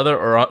of the other,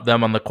 or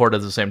them on the court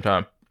at the same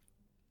time?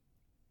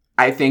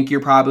 I think you're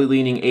probably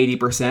leaning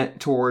 80%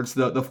 towards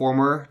the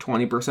former,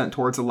 20%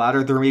 towards the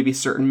latter. There may be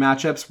certain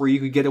matchups where you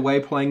could get away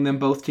playing them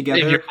both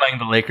together. If you're playing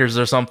the Lakers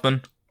or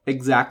something.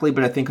 Exactly,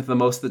 but I think the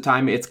most of the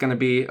time it's going to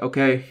be,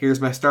 okay, here's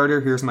my starter,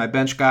 here's my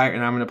bench guy,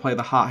 and I'm going to play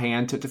the hot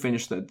hand to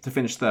finish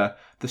the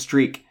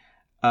streak.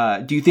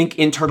 Do you think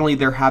internally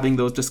they're having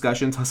those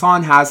discussions?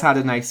 Hassan has had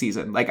a nice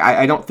season. Like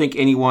I don't think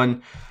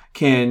anyone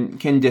can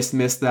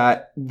dismiss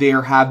that.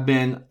 There have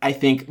been, I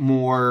think,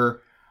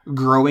 more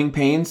growing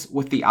pains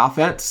with the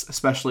offense,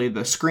 especially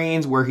the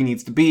screens where he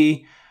needs to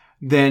be,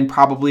 than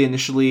probably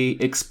initially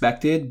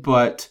expected.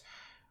 But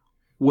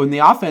when the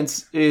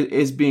offense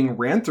is being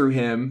ran through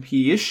him,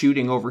 he is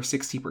shooting over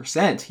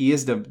 60%. He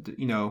is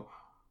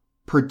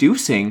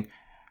producing.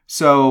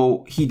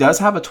 So he does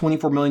have a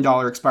 $24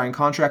 million expiring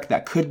contract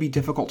that could be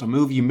difficult to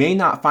move. You may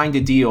not find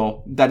a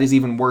deal that is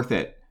even worth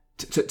it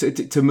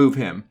to move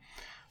him.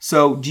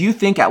 So do you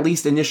think at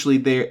least initially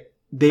they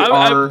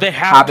are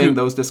having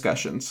those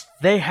discussions?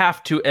 They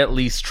have to at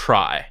least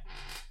try.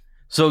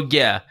 So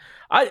yeah,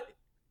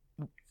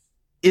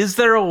 is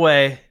there a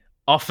way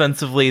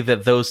offensively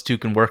that those two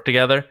can work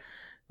together?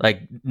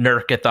 Like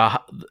Nurk at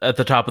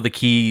the top of the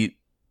key,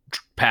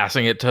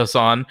 passing it to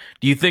Hassan.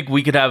 Do you think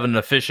we could have an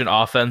efficient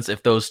offense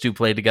if those two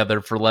play together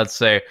for, let's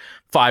say,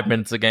 5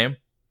 minutes a game?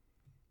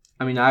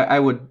 I mean, I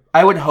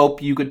would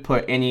hope you could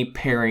put any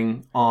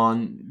pairing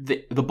on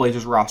the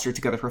Blazers roster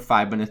together for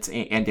 5 minutes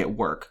and it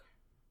work.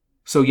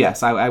 So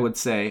yes, I would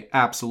say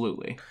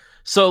absolutely.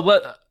 So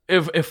let's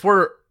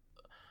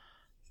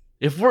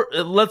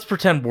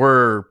pretend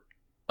we're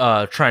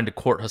trying to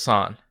court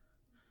Hassan.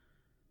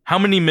 How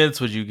many minutes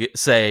would you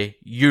say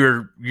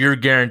you're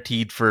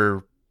guaranteed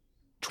for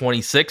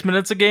 26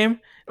 minutes a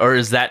game? Or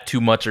is that too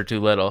much or too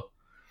little?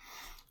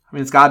 I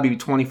mean, it's got to be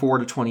 24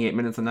 to 28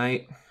 minutes a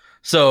night.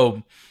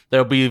 So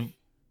there'll be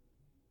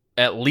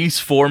at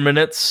least 4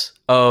 minutes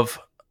of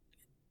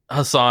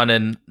Hassan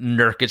and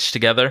Nurkic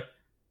together.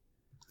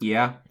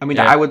 Yeah. I mean,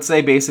 I would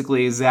say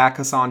basically Zach,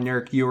 Hassan,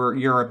 Nurk,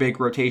 you're a big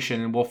rotation,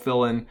 and we'll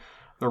fill in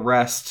the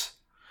rest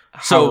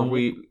however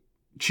we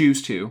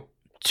choose to.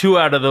 2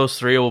 out of those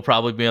 3 will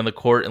probably be on the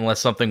court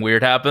unless something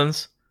weird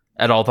happens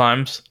at all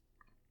times.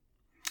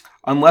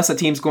 Unless a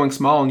team's going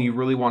small and you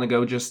really want to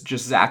go just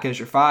Zach as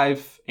your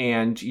 5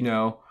 and,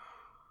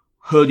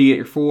 Hoodie at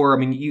your 4. I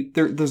mean,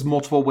 there's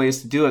multiple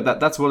ways to do it.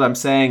 That's what I'm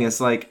saying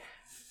is, like,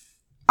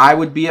 I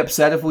would be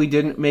upset if we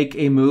didn't make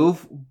a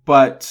move,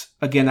 but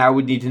again, I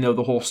would need to know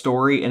the whole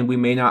story, and we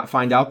may not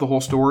find out the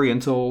whole story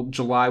until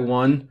July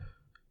 1,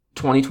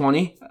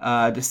 2020,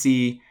 to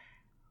see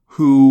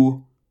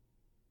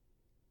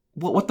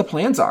what the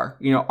plans are.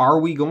 Are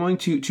we going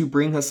to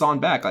bring Hassan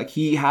back? Like,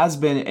 he has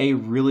been a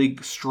really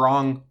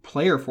strong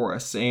player for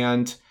us,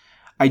 and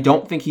I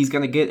don't think he's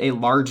going to get a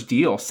large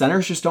deal.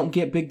 Centers just don't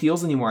get big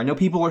deals anymore. I know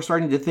people are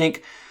starting to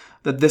think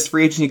that this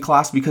free agency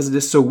class, because it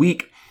is so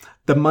weak,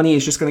 the money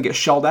is just going to get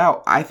shelled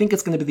out. I think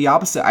it's going to be the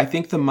opposite. I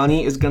think the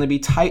money is going to be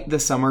tight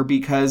this summer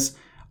because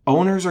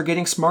owners are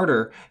getting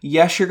smarter.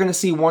 Yes, you're going to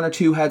see 1 or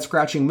 2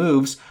 head-scratching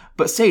moves,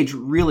 but Sage,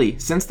 really,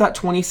 since that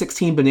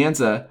 2016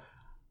 bonanza,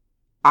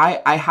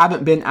 I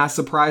haven't been as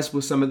surprised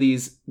with some of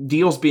these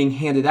deals being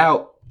handed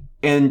out,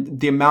 and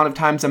the amount of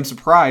times I'm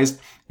surprised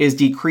is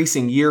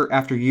decreasing year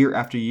after year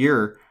after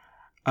year.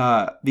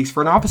 These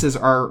front offices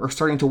are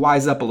starting to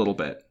wise up a little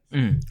bit.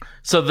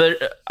 So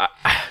I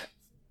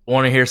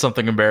want to hear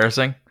something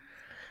embarrassing?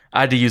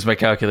 I had to use my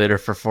calculator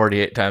for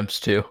 48 times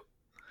 2.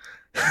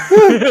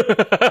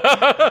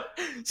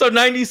 So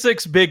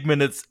 96 big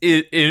minutes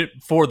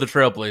for the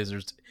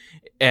Trailblazers.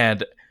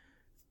 And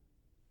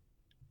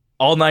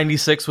all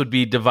 96 would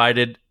be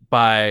divided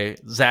by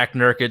Zach,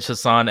 Nurkic,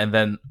 Hassan, and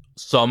then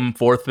some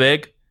 4th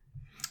big.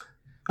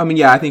 I mean,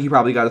 yeah, I think you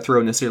probably got to throw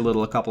in this here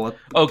a couple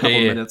of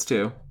minutes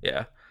too.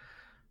 Yeah.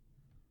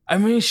 I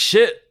mean,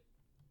 shit.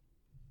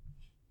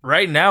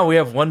 Right now we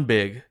have 1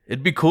 big.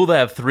 It'd be cool to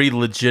have 3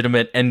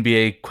 legitimate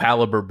NBA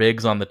caliber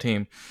bigs on the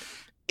team.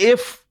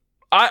 If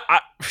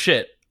I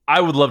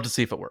would love to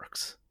see if it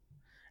works.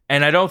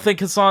 And I don't think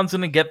Hassan's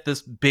going to get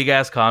this big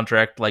ass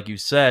contract like you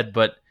said,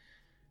 but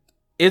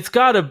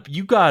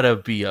you gotta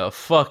be a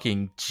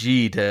fucking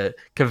G to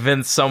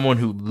convince someone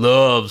who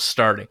loves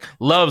starting,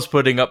 loves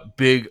putting up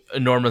big,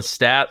 enormous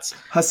stats.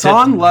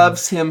 Hassan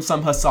loves him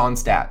some Hassan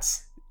stats,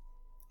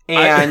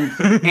 and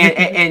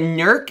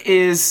Nurk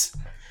is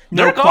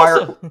no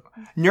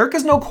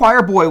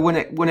choir boy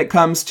when it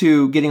comes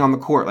to getting on the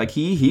court. Like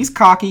he's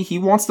cocky, he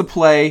wants to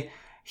play,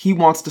 he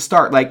wants to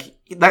start. Like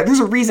there's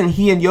a reason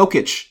he and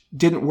Jokic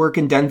didn't work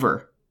in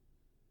Denver.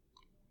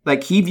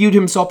 Like he viewed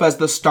himself as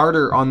the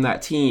starter on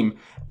that team.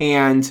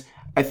 And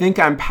I think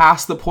I'm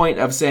past the point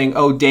of saying,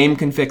 oh, Dame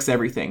can fix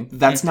everything.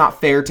 That's not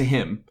fair to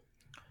him.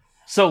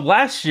 So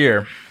last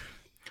year,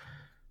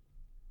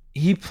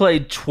 he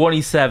played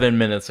 27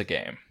 minutes a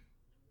game.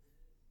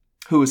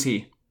 Who is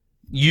he?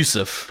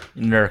 Yusuf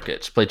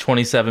Nurkic played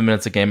 27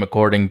 minutes a game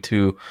according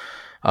to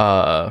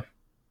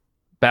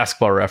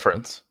Basketball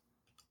Reference.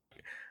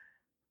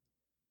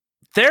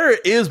 There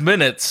is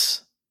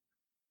minutes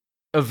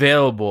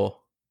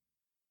available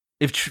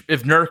if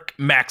Nurk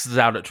maxes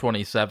out at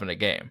 27 a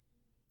game.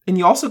 And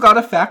you also got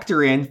to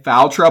factor in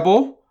foul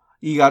trouble.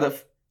 You got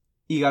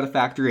to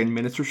factor in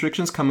minutes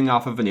restrictions coming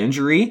off of an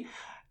injury,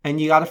 and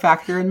you got to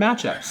factor in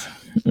matchups.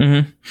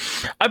 Mm-hmm.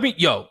 I mean,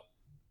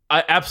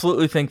 I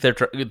absolutely think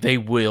they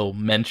will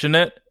mention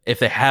it if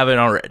they haven't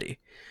already.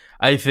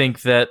 I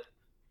think that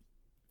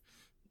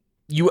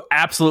you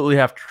absolutely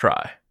have to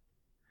try,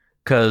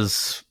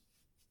 because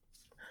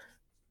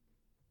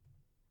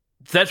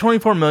that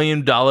 $24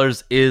 million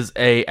is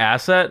a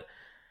asset,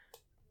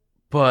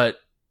 but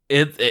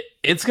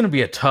it's going to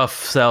be a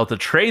tough sell to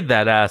trade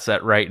that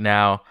asset right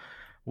now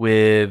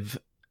with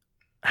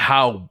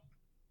how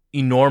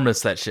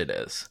enormous that shit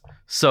is.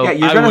 So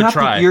I would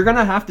try. You're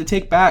gonna have to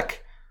take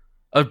back.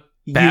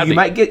 You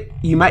might get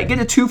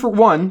a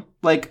 2-for-1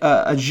 like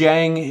a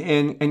Zhang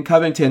in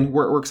Covington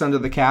where it works under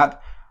the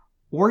cap,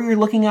 or you're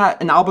looking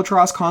at an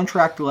albatross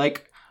contract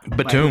like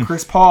Batum, like a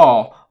Chris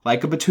Paul,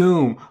 like a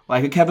Batum,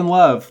 like a Kevin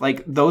Love.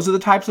 Like those are the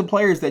types of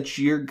players that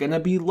you're gonna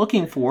be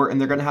looking for, and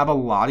they're gonna have a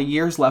lot of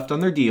years left on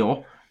their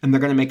deal, and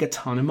they're gonna make a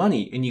ton of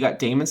money. And you got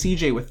Dame and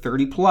CJ with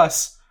 30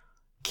 plus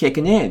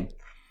kicking in.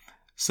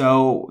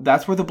 So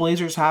that's where the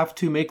Blazers have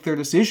to make their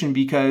decision,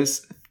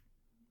 because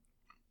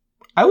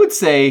I would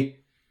say,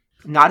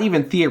 not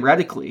even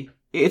theoretically,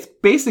 it's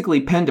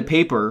basically pen to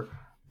paper.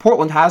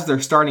 Portland has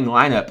their starting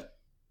lineup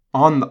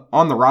on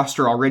the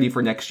roster already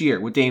for next year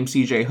with Dame,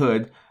 CJ,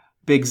 Hood,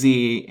 Big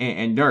Z,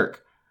 and Nurk.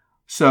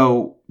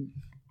 So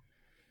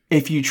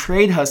if you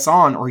trade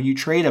Hassan or you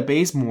trade a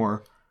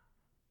Bazemore,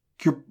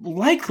 you're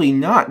likely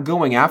not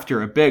going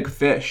after a big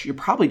fish. You're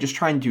probably just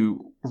trying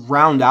to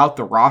round out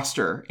the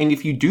roster. And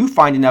if you do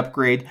find an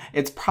upgrade,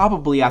 it's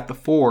probably at the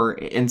 4,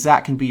 and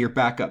Zach can be your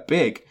backup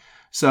big.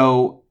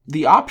 So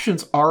the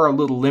options are a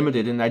little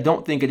limited, and I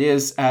don't think it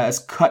is as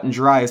cut and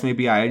dry as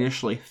maybe I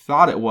initially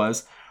thought it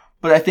was.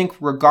 But I think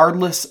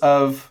regardless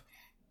of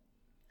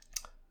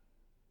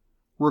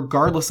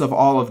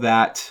all of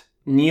that,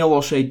 Neil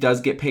Olshey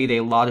does get paid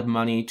a lot of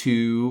money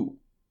to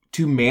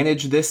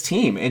manage this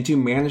team and to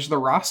manage the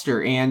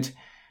roster. And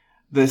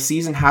the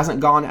season hasn't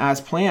gone as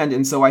planned,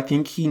 and so I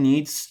think he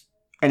needs,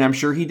 and I'm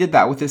sure he did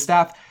that with his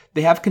staff,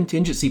 they have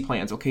contingency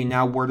plans. Okay,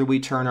 now where do we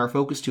turn our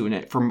focus to?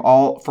 And from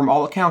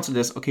all accounts of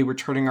this, okay, we're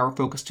turning our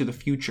focus to the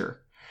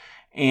future.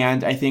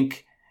 And I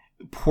think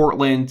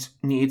Portland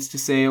needs to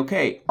say,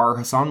 okay, are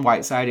Hassan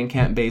Whiteside and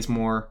Kent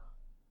Bazemore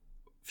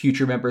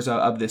future members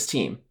of this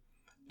team?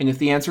 And if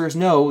the answer is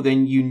no,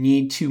 then you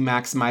need to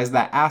maximize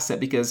that asset,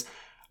 because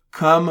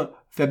come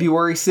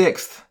February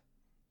 6th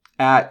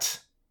at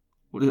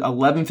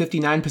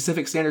 11:59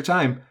 Pacific Standard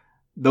Time,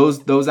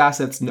 those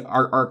assets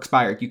are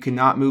expired. You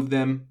cannot move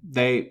them.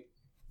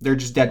 They're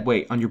just dead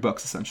weight on your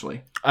books,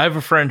 essentially. I have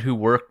a friend who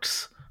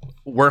worked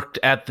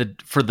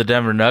for the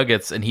Denver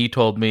Nuggets, and he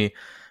told me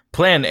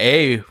Plan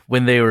A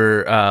when they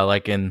were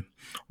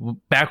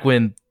back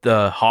when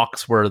the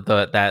Hawks were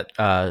that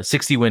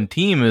 60-win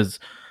team, is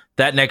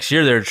that next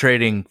year they're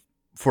trading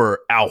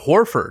for Al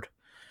Horford,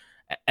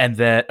 and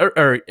then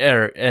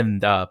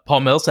Paul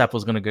Millsap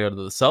was going to go to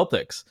the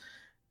Celtics.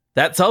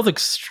 That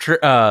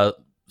Celtics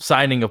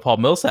signing of Paul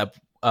Millsap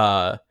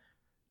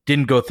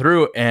didn't go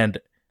through, and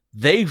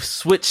they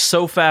switched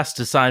so fast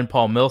to sign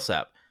Paul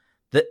Millsap.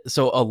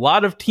 So a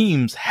lot of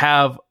teams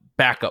have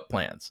backup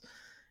plans.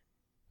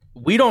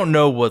 We don't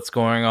know what's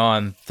going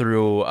on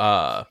through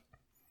Neil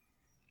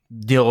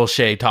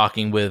Olshey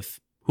talking with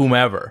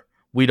whomever.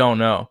 We don't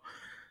know.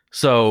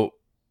 So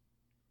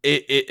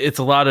it's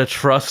a lot of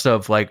trust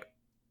of like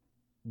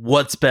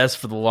what's best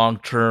for the long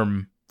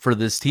term for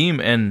this team,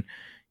 and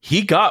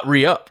he got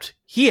re-upped.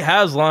 He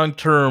has a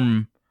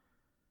long-term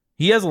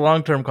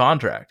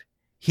contract.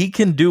 He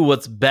can do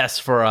what's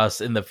best for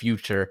us in the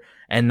future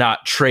and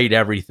not trade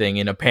everything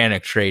in a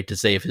panic trade to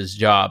save his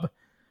job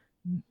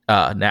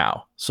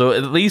now. So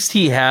at least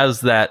he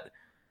has that,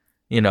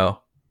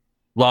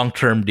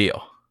 long-term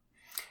deal.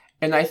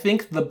 And I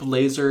think the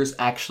Blazers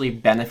actually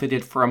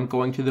benefited from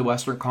going to the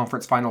Western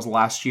Conference Finals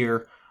last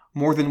year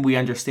more than we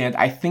understand.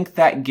 I think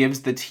that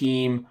gives the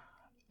team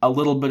a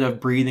little bit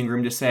of breathing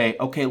room to say,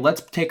 okay,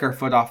 let's take our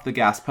foot off the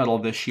gas pedal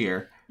this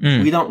year.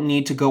 We don't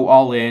need to go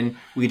all in.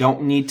 We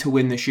don't need to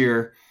win this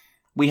year.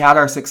 We had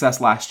our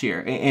success last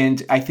year.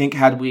 And I think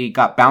had we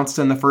got bounced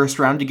in the first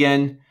round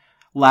again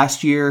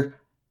last year,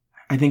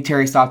 I think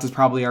Terry Stotts is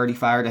probably already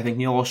fired. I think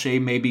Neil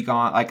Olshey may be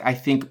gone. Like, I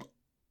think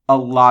a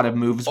lot of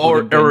moves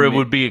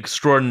would be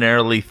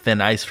extraordinarily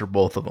thin ice for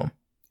both of them.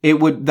 It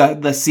would,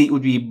 the seat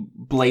would be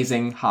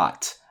blazing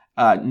hot.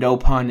 No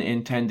pun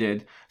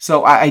intended.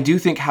 So I do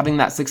think having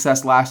that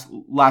success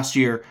last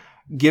year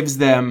gives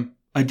them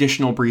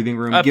additional breathing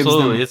room.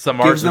 Absolutely, it's the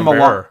gives margin them of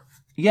error.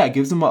 it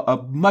gives them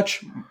a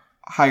much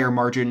higher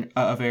margin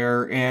of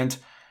error. And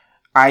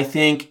I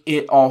think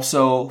it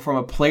also, from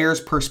a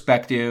player's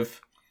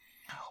perspective,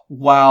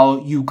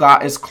 while you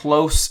got as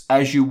close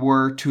as you've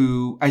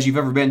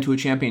ever been to a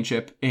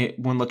championship,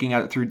 when looking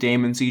at it through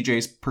Dame and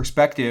CJ's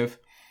perspective,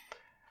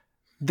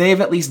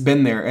 they've at least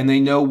been there and they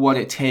know what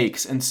it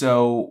takes. And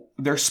so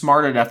they're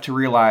smart enough to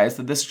realize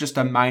that this is just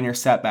a minor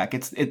setback.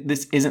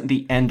 This isn't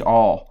the end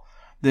all.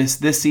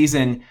 This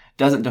season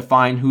doesn't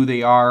define who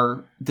they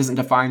are, doesn't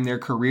define their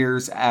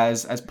careers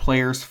as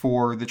players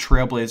for the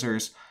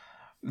Trailblazers.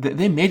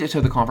 They made it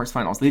to the conference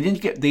finals. They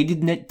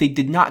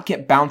did not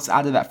get bounced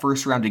out of that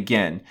first round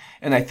again.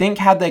 And I think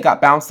had they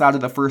got bounced out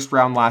of the first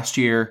round last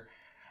year,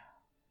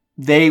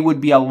 they would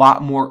be a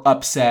lot more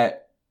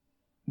upset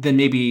than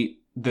maybe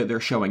that they're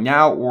showing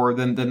now, or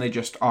than they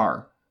just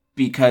are,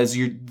 because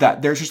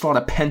there's just a lot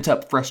of pent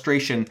up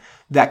frustration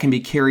that can be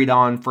carried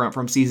on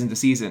from season to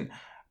season.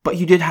 But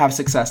you did have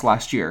success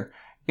last year,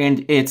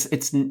 and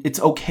it's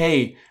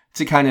okay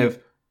to kind of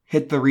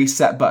hit the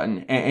reset button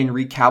and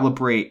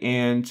recalibrate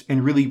and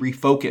really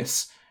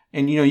refocus.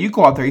 And you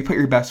go out there, you put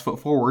your best foot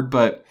forward,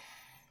 but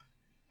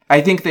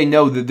I think they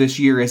know that this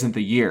year isn't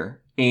the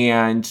year,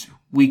 and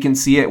we can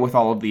see it with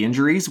all of the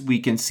injuries. We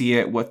can see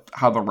it with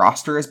how the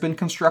roster has been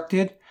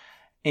constructed.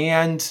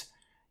 And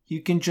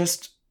you can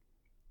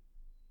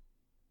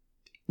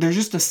there's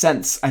just a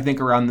sense, I think,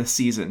 around this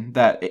season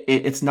that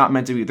it's not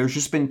meant to be. There's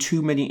just been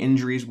too many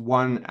injuries,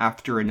 one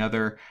after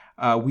another.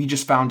 We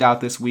just found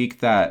out this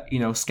week that,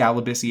 Skal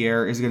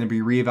Labissiere is going to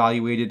be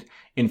reevaluated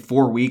in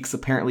 4 weeks.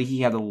 Apparently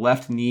he had a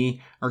left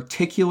knee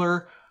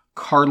articular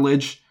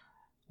cartilage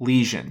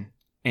lesion.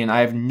 And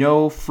I have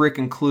no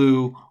freaking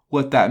clue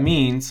what that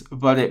means,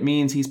 but it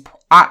means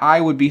I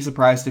would be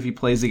surprised if he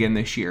plays again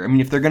this year. I mean,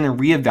 if they're going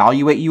to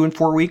reevaluate you in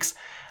 4 weeks,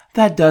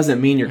 that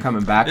doesn't mean you're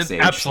coming back,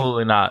 Sage.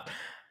 Absolutely not.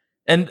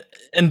 And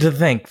to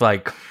think,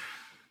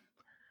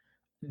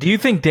 do you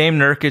think Dame,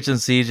 Nurkic, and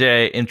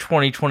CJ in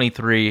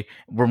 2023,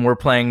 when we're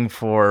playing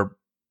for,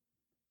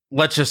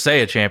 let's just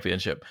say, a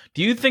championship,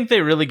 do you think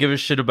they really give a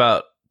shit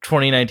about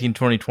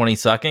 2019-2020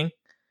 sucking?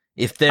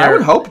 I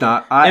would hope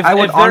not. I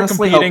would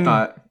honestly hope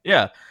not.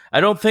 Yeah.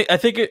 I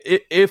think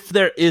if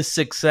there is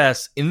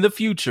success in the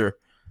future,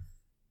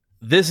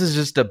 this is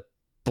just a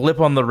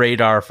blip on the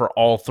radar for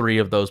all three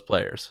of those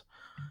players.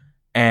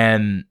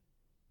 And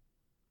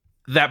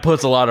that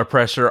puts a lot of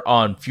pressure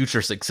on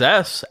future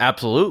success,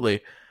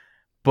 absolutely.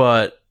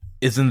 But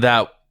isn't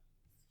that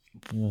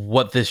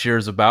what this year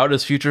is about,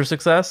 is future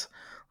success?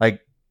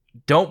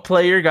 Don't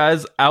play your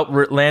guys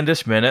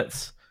outlandish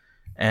minutes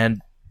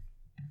and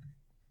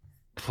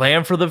play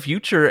them for the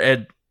future.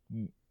 And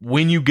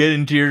when you get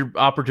into your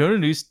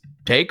opportunities,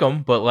 take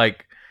them. But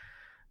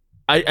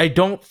I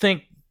don't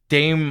think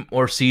Dame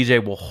or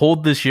CJ will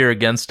hold this year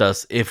against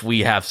us if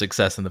we have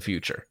success in the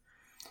future.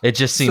 It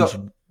just seems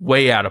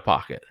way out of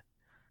pocket.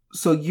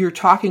 So you're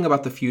talking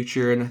about the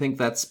future, and I think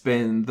that's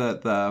been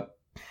the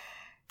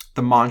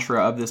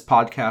mantra of this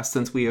podcast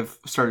since we have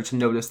started to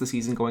notice the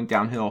season going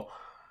downhill.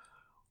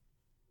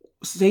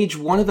 Sage,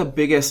 one of the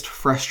biggest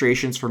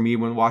frustrations for me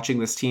when watching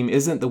this team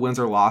isn't the wins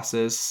or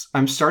losses.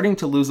 I'm starting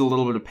to lose a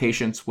little bit of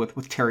patience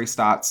with Terry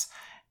Stotts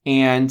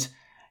and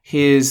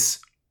his,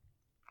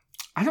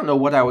 I don't know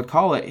what I would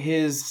call it,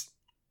 his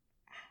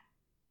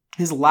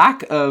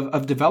lack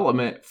of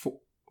development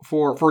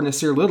for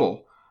Nasir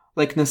Little.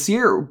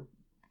 Nasir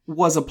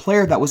was a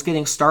player that was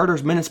getting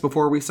starters minutes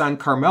before we signed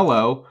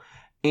Carmelo,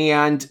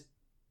 and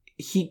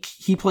he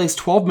plays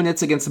 12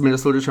 minutes against the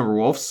Minnesota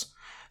Timberwolves,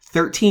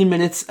 13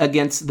 minutes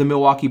against the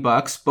Milwaukee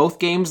Bucks, both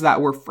games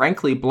that were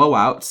frankly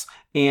blowouts.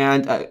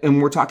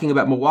 And we're talking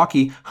about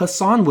Milwaukee.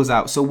 Hassan was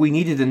out, so we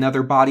needed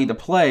another body to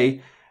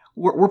play.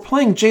 We're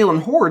playing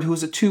Jalen Horde,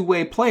 who's a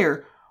two-way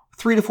player,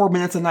 3 to 4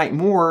 minutes a night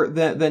more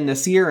than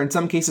Nasir. In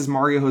some cases,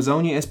 Mario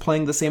Hezonja is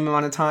playing the same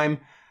amount of time.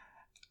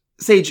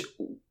 Sage,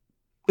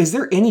 is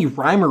there any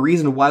rhyme or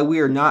reason why we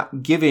are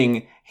not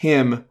giving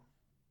him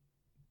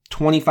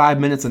 25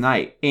 minutes a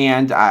night?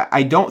 And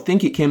I don't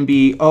think it can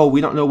be,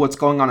 we don't know what's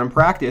going on in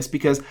practice,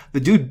 because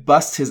the dude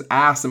busts his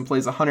ass and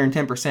plays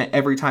 110%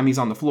 every time he's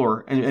on the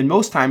floor. And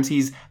most times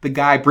he's the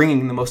guy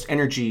bringing the most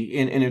energy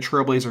in a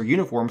Trailblazer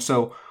uniform.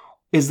 So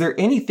is there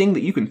anything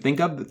that you can think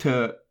of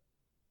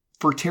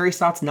for Terry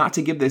Stotts not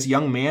to give this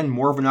young man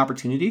more of an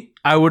opportunity?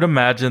 I would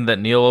imagine that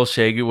Neil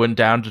Olshege went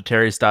down to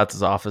Terry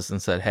Stotts' office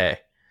and said, hey,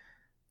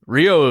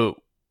 Rio,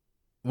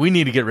 we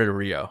need to get rid of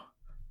Rio.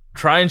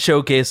 Try and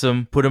showcase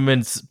him, put him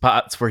in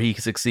spots where he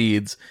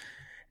succeeds,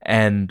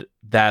 and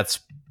that's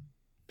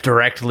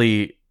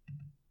directly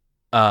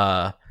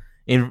that's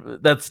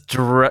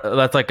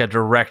like a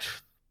direct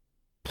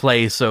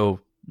play so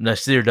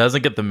Nasir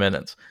doesn't get the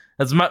minutes.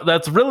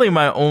 That's really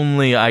my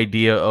only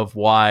idea of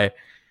why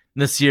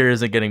Nasir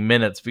isn't getting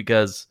minutes,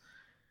 because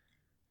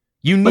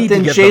you need to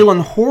get. But then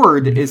Jalen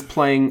Horde is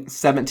playing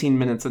 17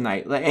 minutes a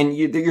night, and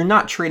you're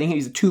not trading him.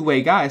 He's a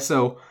two-way guy,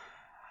 so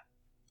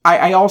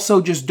I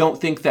also just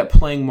don't think that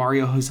playing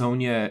Mario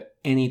Hezonja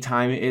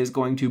anytime is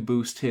going to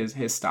boost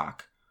his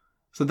stock.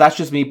 So that's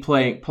just me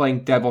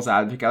playing devil's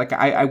advocate. Like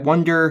I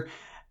wonder,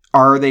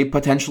 are they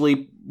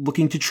potentially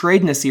looking to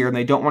trade Nasir and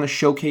they don't want to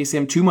showcase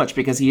him too much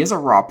because he is a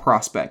raw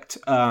prospect?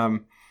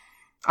 I'm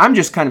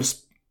just kind of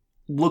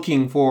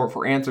looking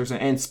for answers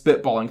and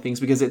spitballing things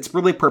because it's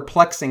really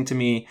perplexing to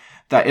me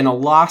that in a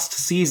lost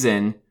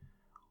season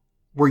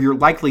where you're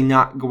likely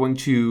not going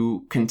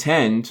to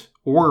contend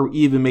or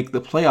even make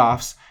the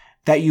playoffs,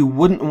 that you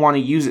wouldn't want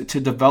to use it to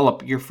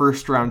develop your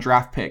first round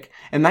draft pick.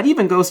 And that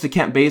even goes to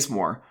Kent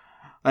Bazemore.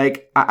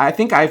 Like, I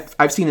think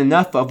I've seen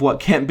enough of what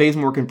Kent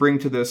Bazemore can bring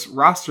to this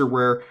roster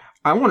where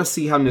I want to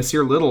see how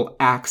Nasir Little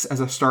acts as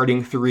a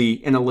starting 3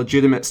 in a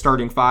legitimate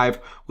starting 5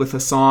 with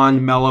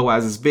Hassan, Melo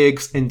as his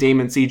bigs, and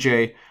Damon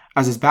CJ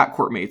as his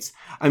backcourt mates.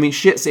 I mean,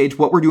 shit, Sage,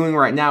 what we're doing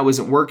right now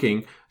isn't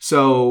working,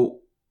 so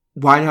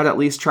why not at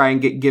least try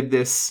and give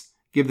this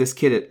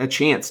kid a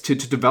chance to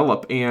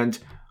develop? And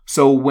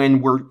so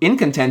when we're in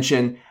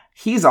contention,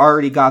 he's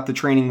already got the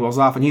training wheels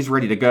off and he's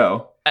ready to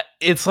go.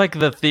 It's like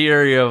the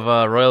theory of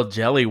Royal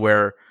Jelly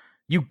where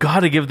you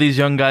got to give these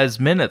young guys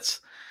minutes.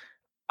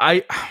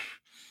 I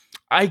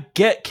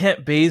get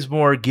Kent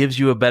Bazemore gives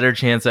you a better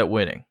chance at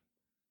winning.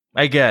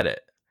 I get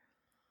it.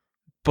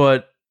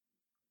 But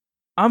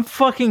I'm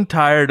fucking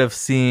tired of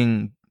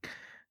seeing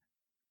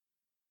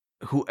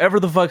whoever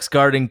the fuck's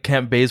guarding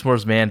Kent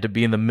Bazemore's man to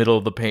be in the middle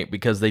of the paint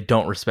because they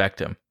don't respect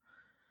him.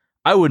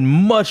 I would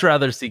much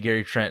rather see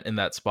Gary Trent in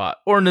that spot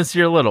or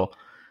Nasir Little.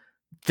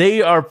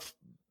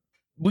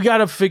 We got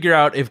to figure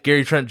out if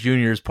Gary Trent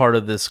Jr. is part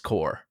of this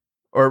core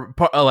or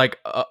like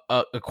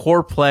a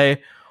core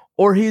play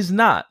or he's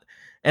not.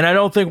 And I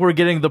don't think we're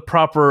getting the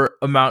proper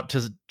amount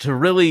to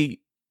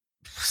really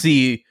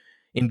see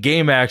in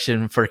game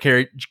action for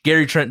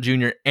Gary Trent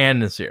Jr. and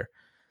Nasir.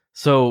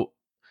 So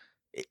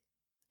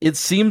it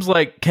seems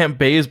like Kent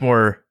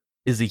Bazemore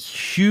is a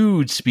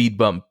huge speed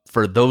bump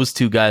for those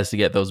two guys to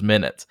get those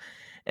minutes.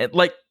 And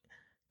like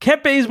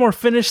Kent Bazemore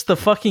finished the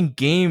fucking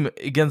game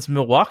against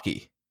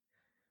Milwaukee.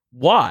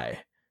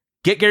 Why?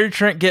 Get Gary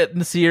Trent, get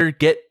Nasir,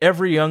 get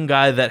every young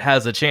guy that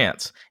has a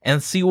chance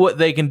and see what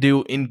they can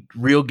do in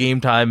real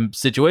game time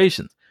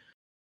situations.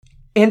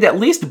 And at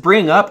least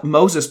bring up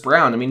Moses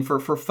Brown. I mean, for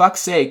fuck's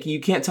sake, you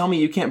can't tell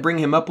me you can't bring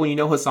him up when you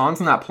know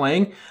Hassan's not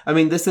playing. I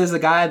mean, this is a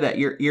guy that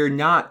you're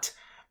not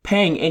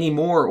paying any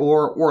more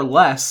or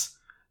less.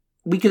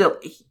 We could,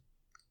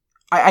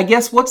 I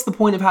guess, what's the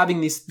point of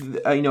having these,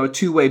 a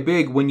two-way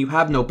big when you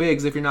have no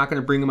bigs if you're not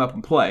going to bring him up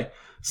and play?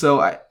 So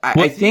I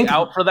think he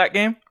out for that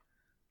game.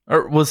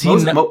 Or was he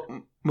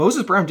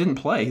Moses Brown didn't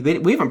play.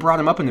 We haven't brought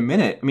him up in a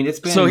minute. I mean, it's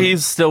been... So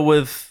he's still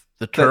with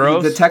the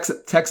Turos? The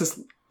Texas...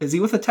 Is he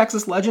with the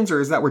Texas Legends,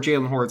 or is that where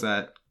Jalen Hord's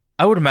at?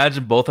 I would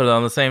imagine both are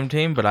on the same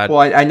team, but I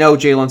know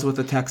Jalen's with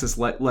the Texas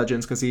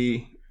Legends because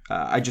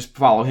I just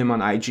follow him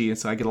on IG, and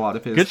so I get a lot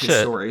of his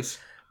stories.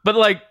 But,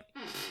 like,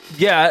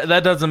 yeah,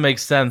 that doesn't make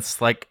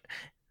sense. Like,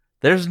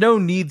 there's no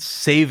need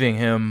saving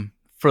him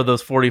for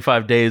those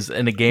 45 days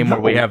in a game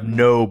where we have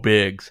no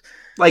bigs.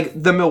 Like,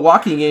 the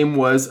Milwaukee game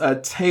was a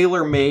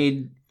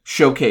tailor-made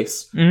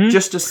showcase. Mm-hmm.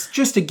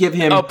 Just to give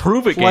him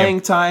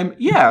playing time.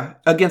 Yeah,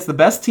 against the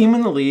best team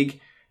in the league.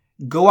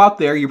 Go out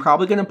there. You're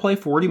probably going to play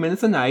 40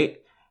 minutes a night.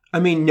 I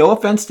mean, no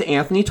offense to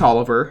Anthony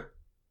Tolliver,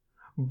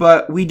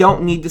 but we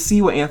don't need to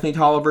see what Anthony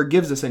Tolliver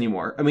gives us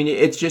anymore. I mean,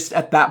 it's just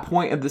at that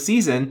point of the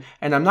season,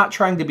 and I'm not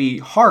trying to be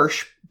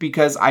harsh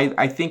because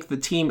I think the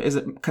team is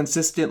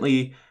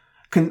consistently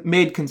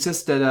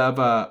consisted of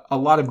a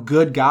lot of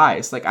good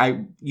guys. Like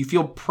you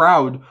feel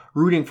proud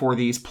rooting for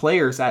these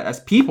players as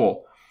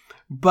people,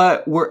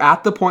 but we're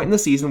at the point in the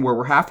season where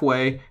we're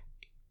halfway.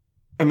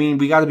 I mean,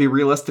 we got to be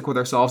realistic with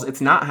ourselves. It's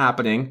not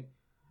happening.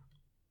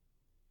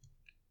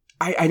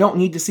 I don't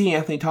need to see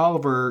Anthony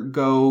Tolliver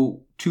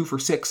go 2 for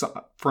 6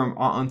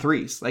 on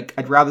threes. Like,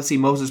 I'd rather see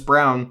Moses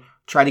Brown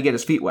try to get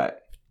his feet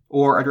wet,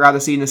 or I'd rather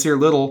see Nasir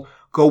Little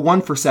go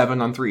 1 for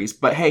 7 on threes.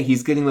 But hey,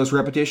 he's getting those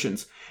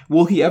repetitions.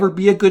 Will he ever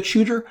be a good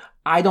shooter?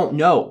 I don't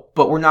know,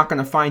 but we're not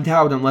going to find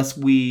out unless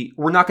we're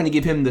not going to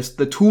give him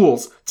the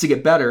tools to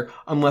get better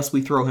unless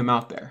we throw him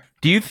out there.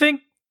 Do you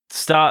think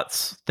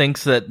Stotts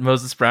thinks that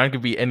Moses Brown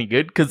could be any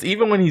good? Because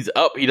even when he's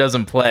up, he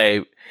doesn't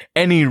play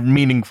any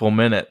meaningful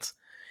minutes.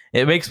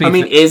 It makes me. I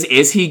mean,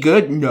 is he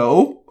good?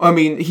 No. I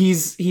mean,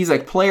 he's a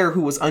player who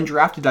was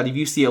undrafted out of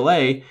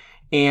UCLA,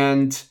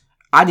 and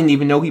I didn't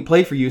even know he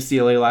played for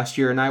UCLA last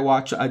year, and I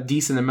watched a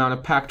decent amount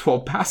of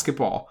Pac-12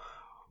 basketball.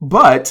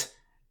 But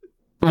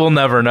we'll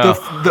never know.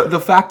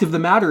 The fact of the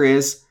matter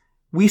is,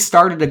 we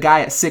started a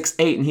guy at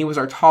 6'8", and he was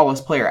our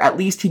tallest player. At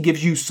least he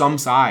gives you some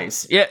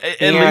size. Yeah,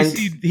 at least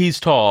he's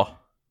tall.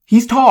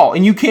 He's tall,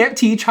 and you can't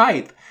teach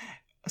height.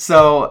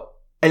 So,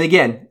 and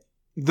again,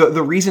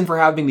 the reason for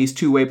having these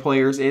two-way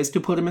players is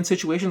to put them in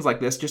situations like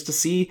this, just to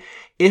see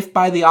if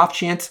by the off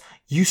chance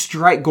you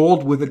strike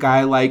gold with a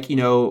guy like,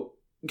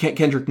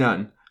 Kendrick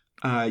Nunn.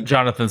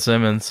 Jonathan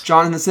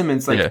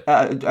Simmons, like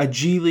a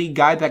G League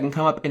guy that can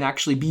come up and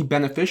actually be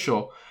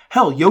beneficial.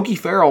 Hell, Yogi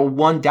Ferrell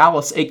won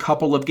Dallas a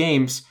couple of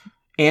games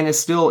and is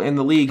still in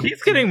the league.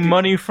 He's getting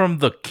money from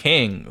the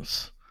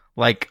Kings,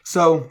 like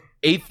so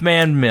 8th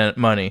man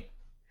money.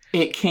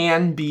 It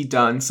can be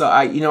done. So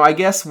I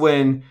guess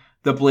when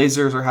the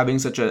Blazers are having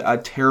such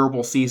a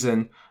terrible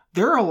season,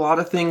 there are a lot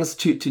of things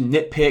to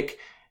nitpick,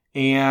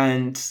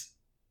 and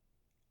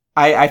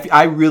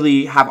I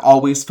really have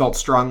always felt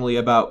strongly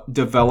about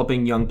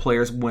developing young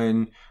players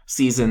when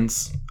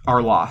seasons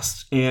are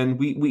lost. And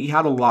we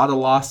had a lot of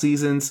lost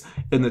seasons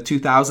in the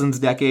 2000s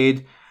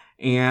decade,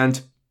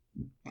 and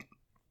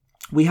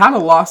we had a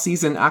lost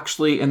season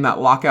actually in that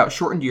lockout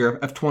shortened year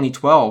of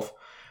 2012.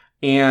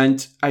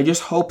 And I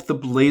just hope the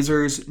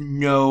Blazers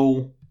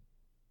know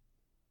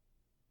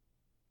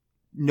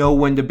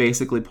when to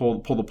basically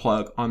pull the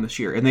plug on this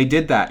year. And they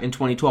did that in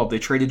 2012. They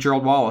traded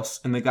Gerald Wallace,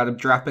 and they got a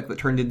draft pick that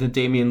turned into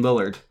Damian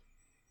Lillard.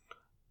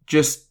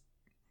 Just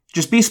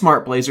be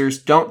smart,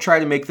 Blazers. Don't try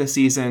to make this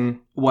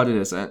season what it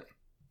isn't.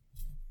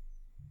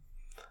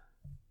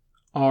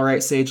 All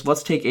right, Sage,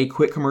 let's take a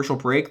quick commercial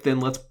break.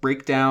 Then let's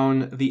break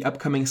down the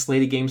upcoming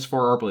slate of games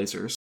for our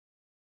Blazers.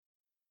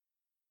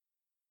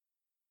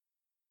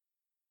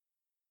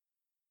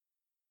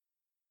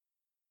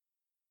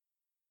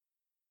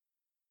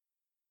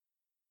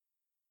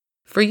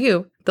 For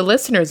you, the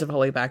listeners of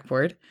Holy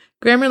Backboard,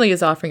 Grammarly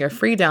is offering a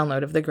free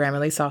download of the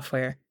Grammarly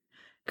software.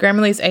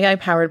 Grammarly's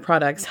AI-powered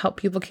products help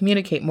people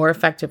communicate more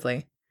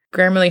effectively.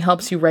 Grammarly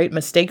helps you write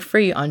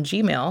mistake-free on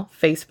Gmail,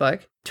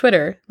 Facebook,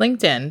 Twitter,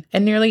 LinkedIn,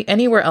 and nearly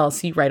anywhere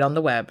else you write on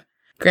the web.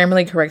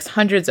 Grammarly corrects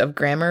hundreds of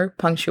grammar,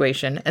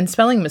 punctuation, and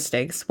spelling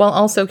mistakes while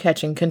also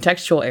catching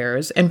contextual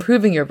errors,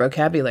 improving your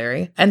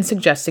vocabulary, and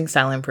suggesting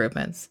style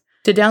improvements.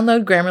 To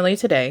download Grammarly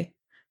today,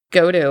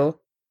 go to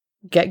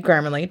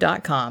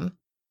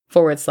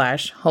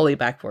getgrammarly.com/Holy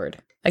Backboard.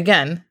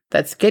 Again,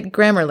 that's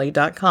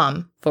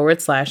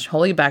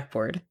getgrammarly.com/Holy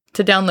Backboard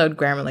to download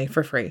Grammarly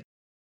for free.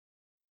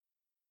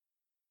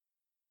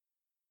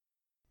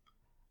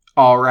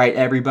 All right,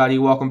 everybody,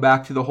 welcome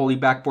back to the Holy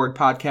Backboard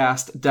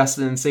podcast.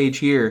 Dustin and Sage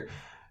here.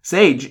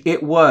 Sage,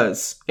 it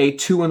was a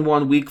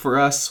 2-1 week for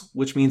us,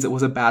 which means it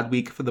was a bad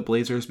week for the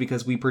Blazers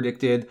because we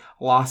predicted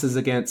losses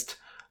against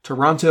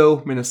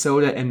Toronto,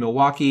 Minnesota, and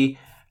Milwaukee.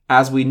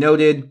 As we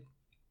noted,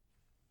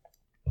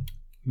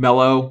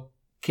 Melo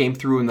came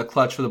through in the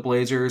clutch for the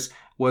Blazers,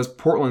 was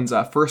Portland's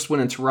first win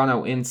in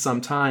Toronto in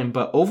some time.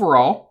 But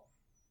overall,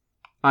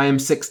 I am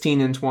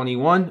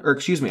 16-21, or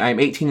excuse me, I am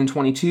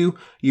 18-22.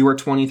 You are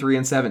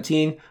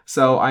 23-17.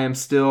 So I am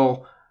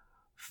still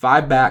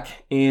 5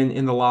 back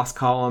in the loss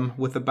column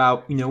with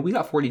about, we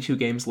got 42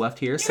 games left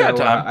here. So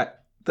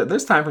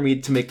there's time for me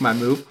to make my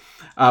move.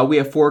 We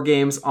have 4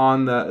 games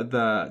on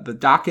the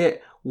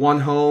docket.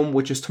 1 home,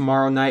 which is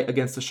tomorrow night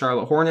against the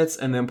Charlotte Hornets,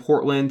 and then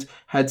Portland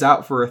heads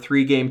out for a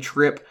 3-game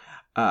trip.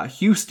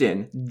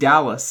 Houston,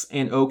 Dallas,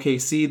 and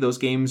OKC. Those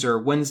games are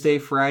Wednesday,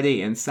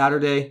 Friday, and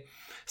Saturday.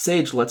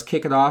 Sage, let's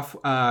kick it off.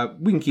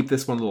 We can keep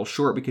this one a little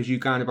short because you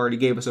kind of already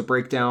gave us a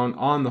breakdown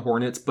on the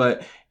Hornets,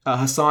 but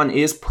Hassan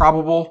is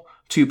probable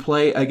to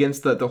play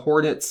against the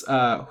Hornets.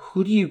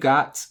 Who do you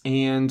got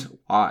and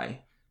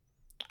why?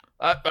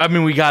 I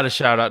mean, we got to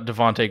shout out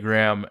Devontae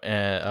Graham.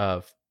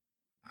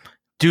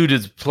 Dude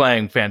is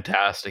playing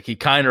fantastic. He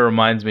kind of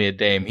reminds me of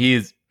Dame.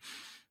 He's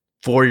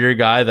 4-year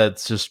guy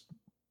that's just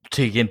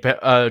taking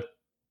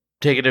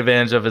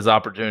advantage of his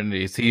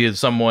opportunities. He is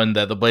someone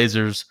that the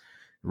Blazers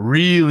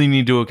really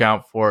need to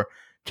account for.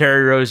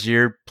 Terry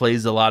Rozier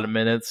plays a lot of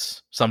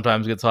minutes,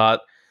 sometimes gets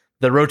hot.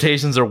 The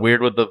rotations are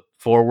weird with the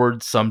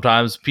forwards.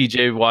 Sometimes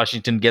PJ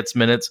Washington gets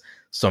minutes.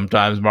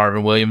 Sometimes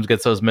Marvin Williams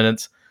gets those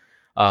minutes.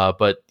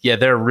 But yeah,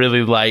 they're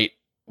really light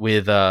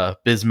with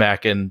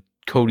Bismack and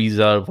Cody's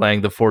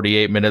playing the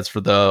 48 minutes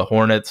for the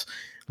Hornets,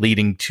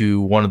 leading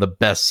to one of the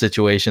best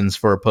situations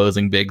for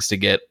opposing bigs to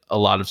get a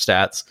lot of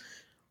stats.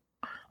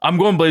 I'm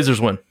going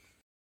Blazers win.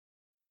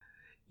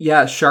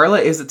 Yeah,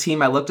 Charlotte is a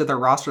team. I looked at their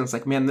roster and it's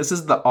like, man, this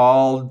is the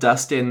all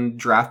Dustin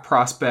draft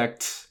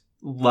prospect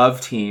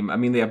love team. I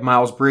mean, they have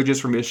Miles Bridges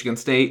from Michigan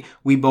State.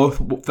 We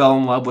both fell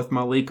in love with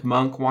Malik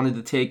Monk, wanted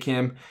to take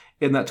him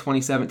in that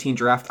 2017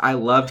 draft. I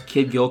loved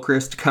Kid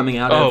Gilchrist coming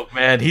out of... Oh,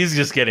 man, he's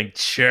just getting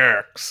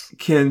jerks.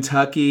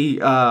 Kentucky.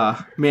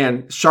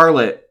 Man,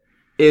 Charlotte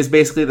is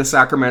basically the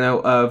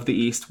Sacramento of the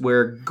East,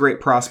 where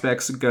great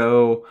prospects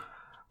go...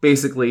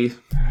 Basically,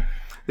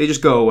 they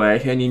just go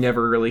away, and you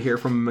never really hear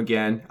from them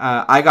again.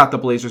 I got the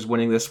Blazers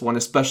winning this one,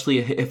 especially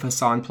if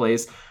Hassan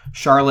plays.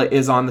 Charlotte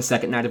is on the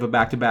second night of a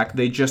back-to-back.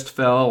 They just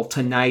fell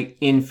tonight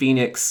in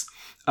Phoenix,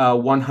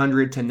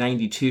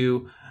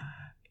 100-92.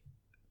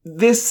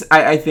 This,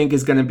 I think,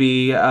 is going to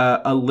be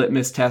a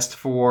litmus test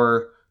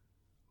for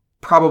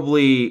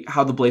probably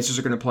how the Blazers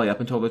are going to play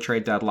up until the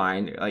trade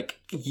deadline. Like,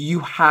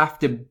 you have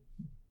to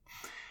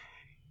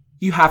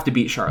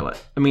beat Charlotte.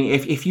 I mean,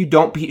 if you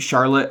don't beat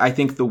Charlotte, I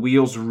think the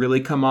wheels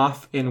really come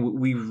off, and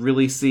we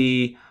really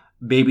see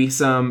maybe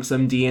some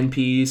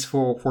DNPs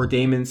for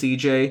Dame and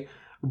CJ.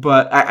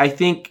 But I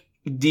think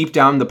deep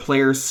down the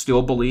players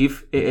still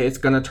believe it's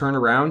going to turn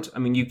around. I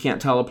mean, you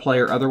can't tell a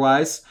player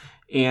otherwise.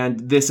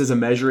 And this is a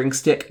measuring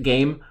stick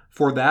game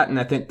for that. And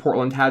I think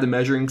Portland had a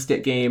measuring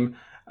stick game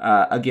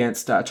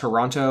against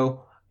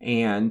Toronto.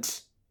 And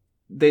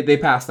they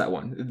passed that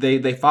one.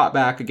 They fought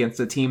back against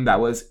a team that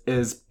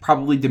is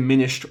probably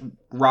diminished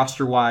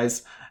roster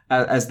wise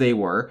as they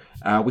were.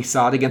 We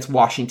saw it against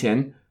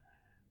Washington.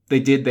 They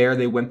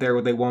went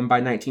there, they won by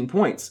 19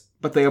 points.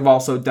 But they have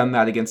also done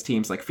that against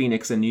teams like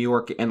Phoenix and New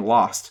York and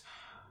lost.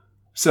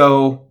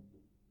 So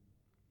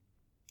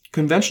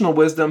conventional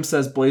wisdom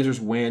says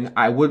Blazers win.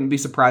 I wouldn't be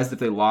surprised if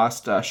they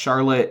lost.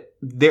 Charlotte,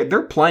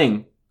 they're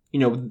playing.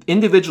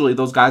 Individually,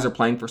 those guys are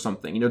playing for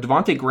something.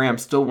 Devontae Graham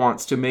still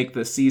wants to make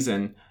this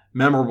season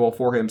memorable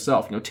for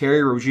himself.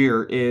 Terry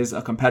Rozier is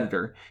a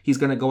competitor. He's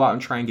going to go out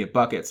and try and get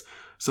buckets.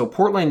 So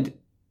Portland,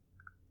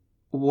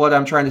 what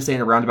I'm trying to say in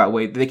a roundabout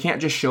way, they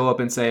can't just show up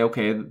and say,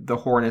 okay, the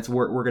Hornets,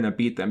 we're going to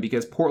beat them,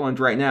 because Portland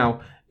right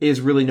now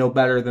is really no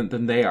better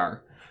than they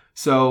are.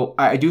 So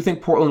I do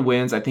think Portland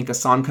wins. I think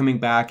Hassan coming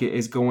back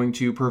is going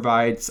to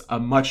provide a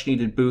much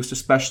needed boost,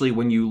 especially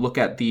when you look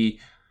at the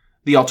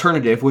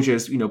alternative, which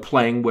is,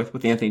 playing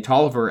with Anthony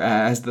Tolliver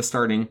as the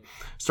starting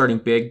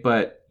big.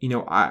 But,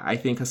 I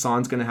think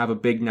Hassan's going to have a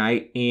big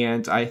night,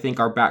 and I think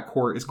our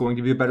backcourt is going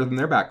to be better than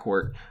their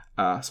backcourt.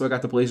 So I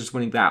got the Blazers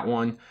winning that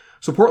one.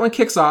 So Portland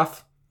kicks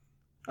off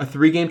a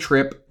 3-game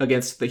trip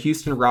against the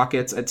Houston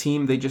Rockets, a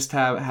team they just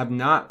have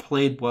not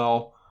played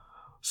well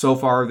so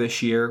far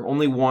this year.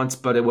 Only once,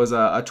 but it was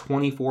a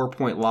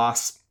 24-point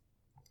loss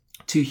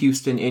to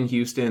Houston in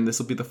Houston. This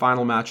will be the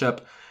final matchup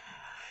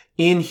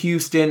in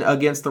Houston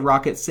against the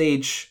Rockets.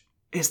 Sage,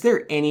 is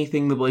there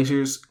anything the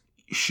Blazers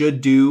should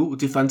do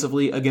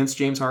defensively against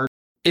James Harden?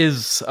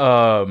 Is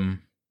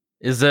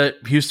that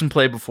Houston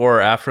play before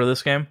or after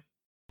this game?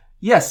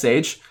 Yes,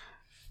 Sage.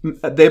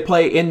 They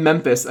play in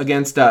Memphis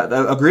against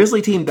a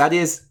Grizzly team that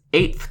is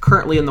 8th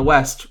currently in the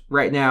West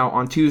right now.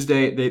 On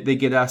Tuesday, they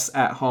get us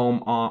at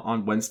home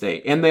on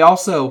Wednesday. And they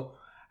also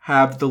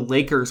have the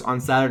Lakers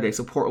on Saturday.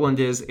 So Portland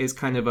is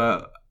kind of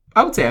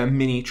I would say a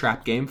mini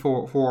trap game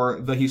for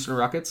the Houston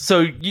Rockets.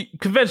 So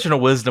conventional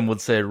wisdom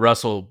would say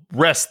Russell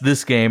rests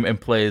this game and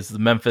plays the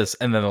Memphis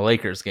and then the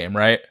Lakers game,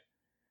 right?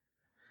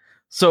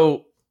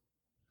 So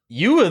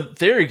you, in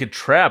theory, could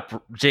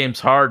trap James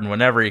Harden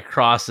whenever he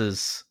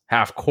crosses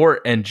half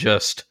court and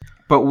just...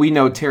 But we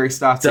know Terry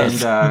Stotts,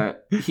 and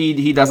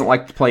he doesn't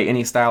like to play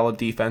any style of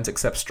defense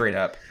except straight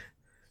up.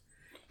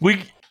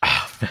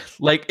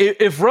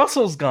 If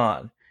Russell's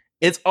gone,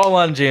 it's all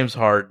on James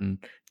Harden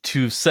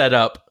to set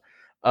up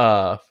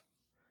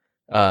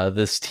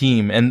this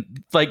team.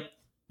 And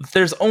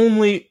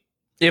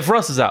if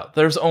Russ is out,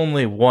 there's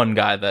only one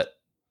guy that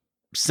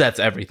sets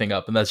everything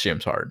up, and that's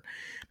James Harden.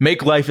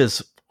 Make life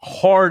as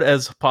hard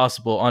as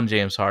possible on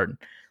James Harden.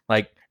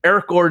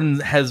 Eric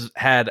Gordon has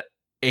had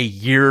a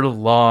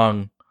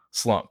year-long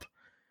slump.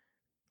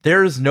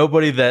 There is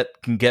nobody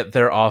that can get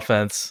their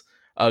offense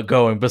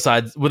going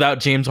without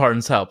James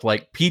Harden's help.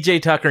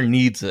 PJ Tucker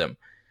needs him.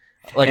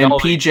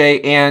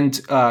 PJ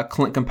and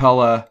Clint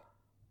Capella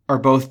are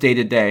both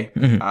day-to-day.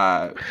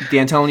 Mm-hmm.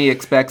 D'Antoni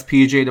expects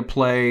PJ to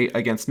play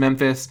against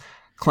Memphis.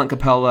 Clint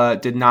Capella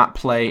did not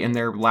play in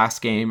their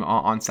last game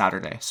on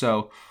Saturday.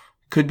 So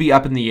could be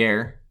up in the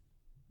air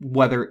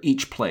whether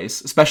each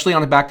plays, especially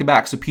on a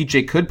back-to-back. So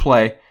PJ could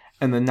play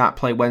and then not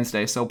play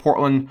Wednesday. So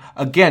Portland,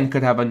 again,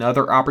 could have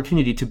another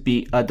opportunity to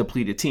beat a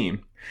depleted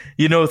team.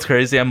 You know what's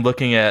crazy? I'm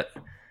looking at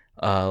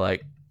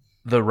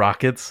the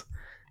Rockets.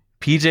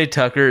 PJ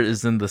Tucker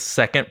is in the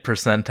 2nd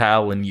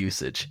percentile in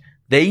usage.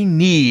 They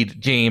need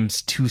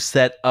James to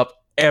set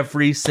up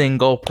every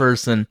single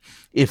person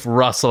if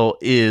Russell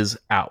is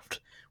out,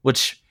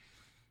 which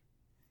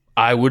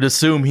I would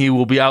assume he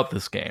will be out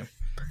this game.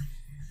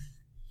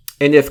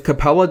 And if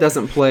Capella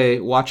doesn't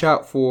play, watch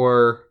out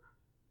for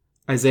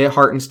Isaiah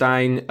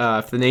Hartenstein.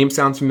 If the name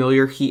sounds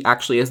familiar, he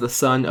actually is the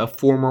son of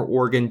former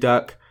Oregon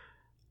Duck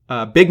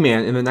big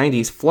man in the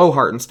 90s, Flo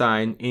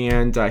Hartenstein,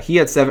 and he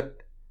had 7...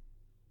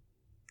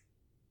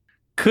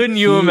 Couldn't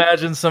you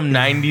imagine some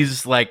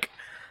 90s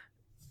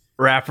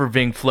rapper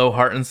being Flo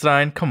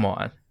Hartenstein? Come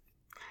on.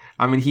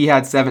 I mean, he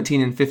had 17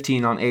 and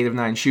 15 on 8 of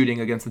 9 shooting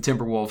against the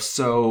Timberwolves,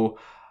 so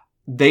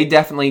they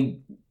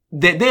definitely...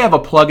 They have a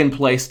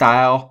plug-and-play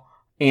style,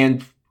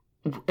 and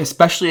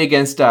especially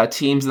against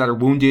teams that are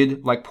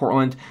wounded like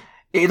Portland,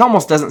 it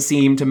almost doesn't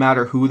seem to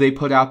matter who they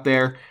put out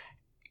there.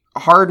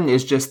 Harden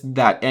is just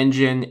that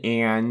engine,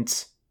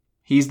 and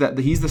he's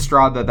the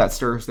straw that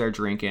stirs their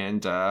drink,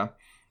 and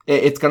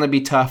it's going to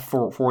be tough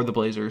for the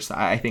Blazers,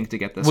 I think, to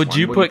get this. Would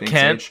you put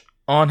Kent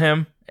on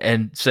him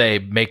and say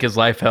make his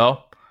life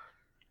hell?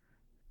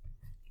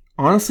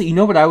 Honestly, you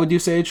know what I would do,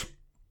 Sage?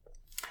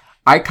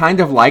 I kind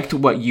of liked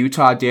what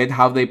Utah did,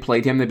 how they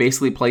played him. They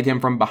basically played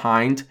him from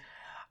behind.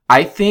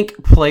 I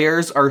think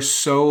players are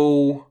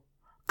so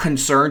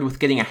concerned with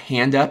getting a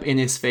hand up in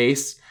his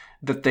face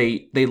that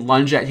they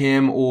lunge at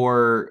him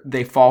or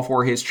they fall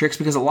for his tricks,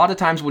 because a lot of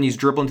times when he's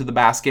dribbling to the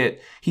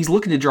basket, he's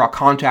looking to draw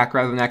contact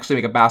rather than actually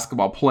make a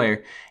basketball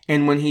play.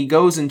 And when he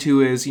goes into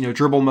his,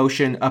 dribble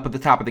motion up at the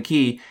top of the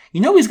key,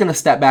 he's going to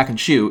step back and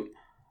shoot.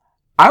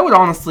 I would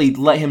honestly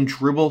let him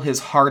dribble his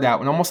heart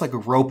out and almost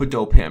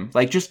rope-a-dope him.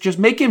 Just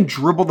make him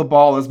dribble the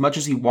ball as much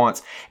as he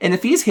wants. And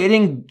if he's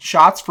hitting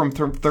shots from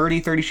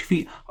 30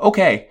 feet,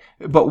 okay.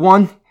 But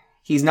one,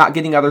 he's not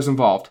getting others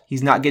involved.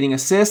 He's not getting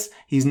assists.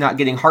 He's not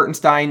getting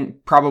Hartenstein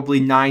probably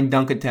 9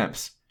 dunk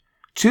attempts.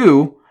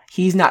 2,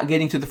 he's not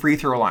getting to the free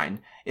throw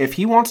line. If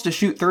he wants to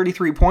shoot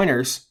 33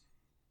 pointers,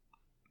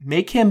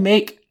 make him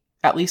make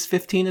at least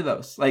 15 of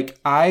those. Like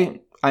I'm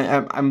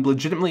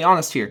legitimately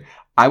honest here.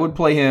 I would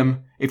play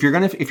him if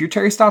you're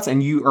Terry Stotts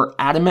and you are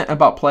adamant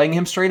about playing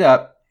him straight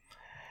up.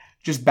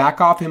 Just back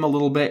off him a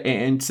little bit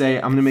and say,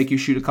 I'm going to make you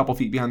shoot a couple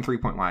feet behind the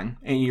 3-point line.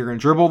 And you're going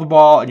to dribble the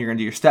ball and you're going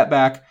to do your step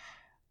back.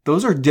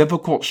 Those are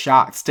difficult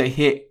shots to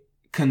hit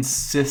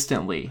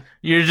consistently.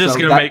 You're just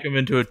going to make him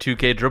into a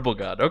 2K dribble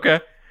god. Okay.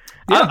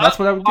 Yeah, that's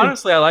what I would do.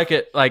 Honestly, I like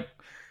it. Like,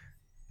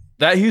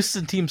 that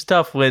Houston team's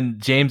tough when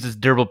James is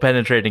dribble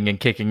penetrating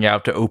and kicking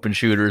out to open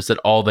shooters that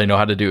all they know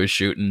how to do is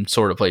shoot and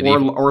sort of play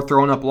defense. Or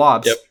throwing up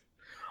lobs. Yep.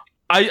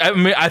 I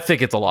mean, I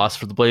think it's a loss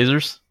for the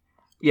Blazers.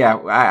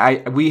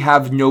 Yeah, we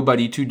have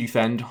nobody to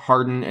defend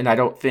Harden, and I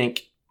don't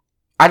think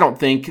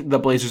the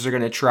Blazers are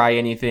going to try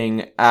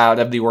anything out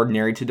of the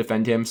ordinary to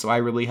defend him. So I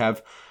really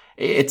have,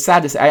 it's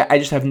sad to say, I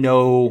just have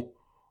no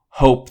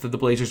hope that the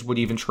Blazers would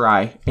even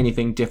try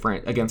anything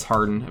different against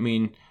Harden. I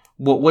mean,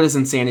 what is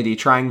insanity?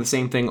 Trying the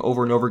same thing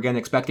over and over again,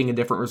 expecting a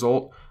different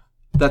result.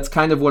 That's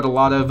kind of what a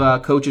lot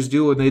of coaches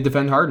do when they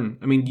defend Harden.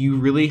 I mean, you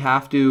really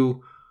have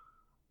to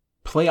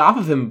play off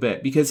of him a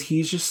bit because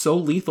he's just so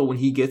lethal when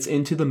he gets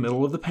into the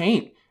middle of the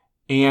paint.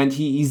 And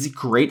he's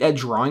great at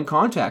drawing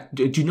contact.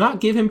 Do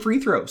not give him free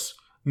throws.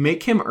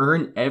 Make him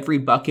earn every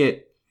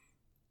bucket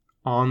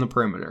on the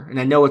perimeter. And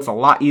I know it's a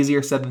lot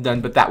easier said than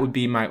done, but that would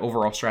be my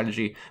overall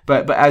strategy.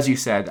 But as you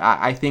said,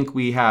 I think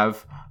we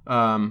have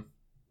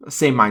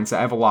same mindset.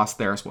 I have a loss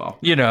there as well.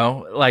 You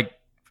know, like,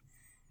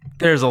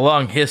 there's a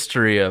long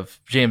history of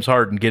James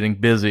Harden getting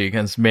busy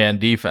against man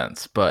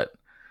defense, but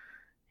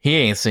he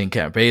ain't seen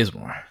Kent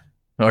Bazemore.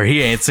 Or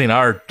he ain't seen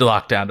our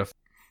lockdown.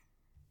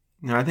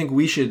 Now, I think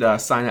we should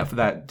sign up for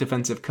that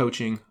defensive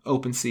coaching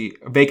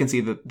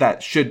vacancy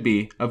that should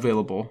be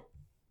available.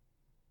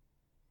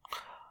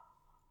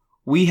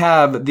 We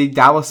have the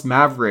Dallas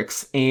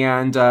Mavericks,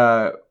 and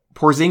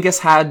Porzingis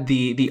had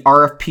the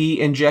RFP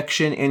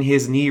injection in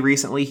his knee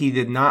recently. He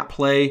did not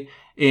play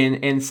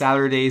in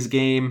Saturday's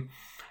game,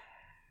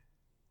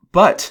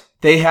 but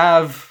they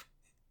have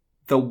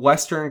the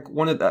Western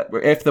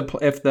if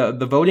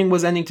the voting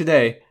was ending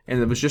today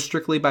and it was just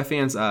strictly by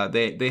fans,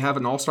 they have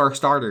an all-star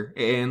starter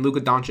in Luka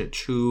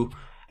Doncic, who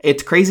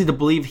it's crazy to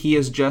believe he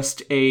is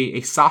just a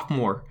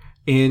sophomore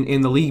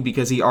in the league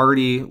because he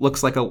already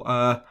looks like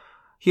a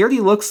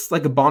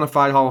bona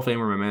fide Hall of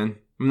Famer, my man.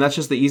 I mean, that's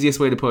just the easiest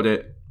way to put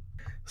it.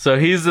 So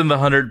he's in the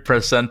 100th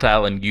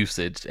percentile in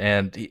usage,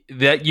 and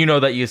that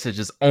usage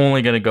is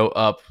only going to go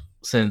up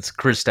since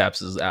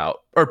Kristaps is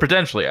out or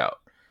potentially out.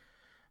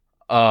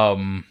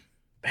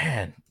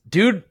 Man,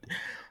 dude,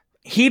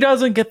 he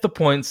doesn't get the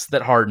points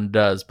that Harden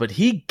does, but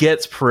he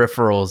gets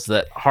peripherals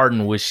that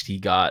Harden wished he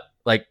got.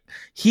 Like,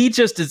 he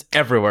just is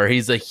everywhere.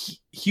 He's a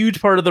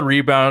huge part of the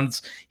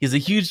rebounds. He's a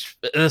huge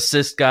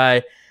assist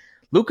guy.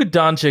 Luka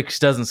Doncic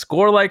doesn't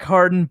score like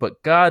Harden,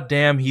 but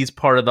goddamn, he's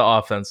part of the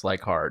offense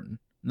like Harden.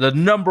 The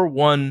number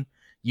one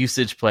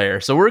usage player.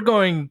 So we're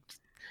going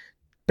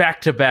back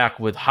to back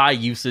with high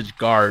usage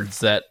guards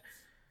that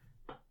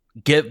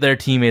get their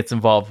teammates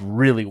involved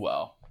really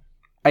well.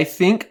 I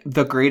think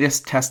the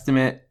greatest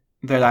testament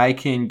that I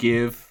can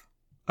give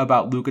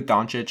about Luka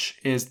Doncic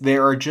is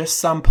there are just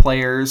some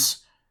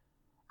players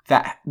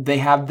that they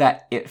have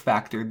that it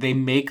factor. They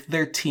make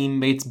their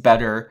teammates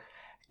better.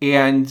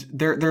 And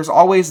there's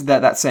always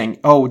that saying,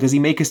 oh, does he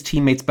make his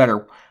teammates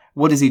better?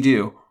 What does he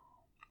do?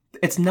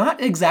 It's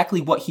not exactly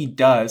what he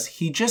does.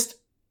 He just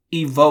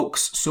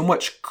evokes so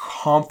much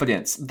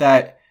confidence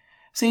that,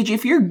 Sage,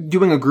 if you're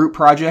doing a group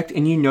project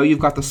and you know you've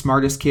got the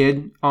smartest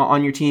kid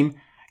on your team,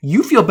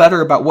 you feel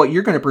better about what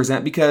you're going to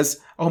present because,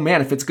 oh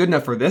man, if it's good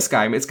enough for this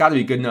guy, it's got to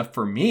be good enough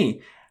for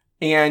me.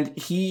 And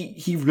he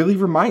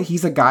really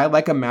he's a guy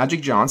like a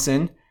Magic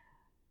Johnson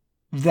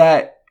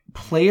that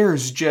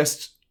players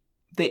just,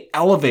 they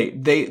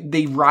elevate,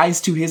 they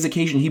rise to his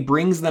occasion. He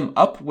brings them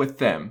up with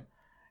them,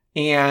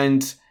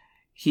 and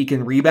he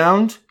can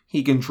rebound,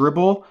 he can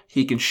dribble,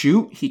 he can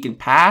shoot, he can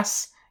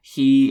pass.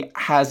 He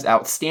has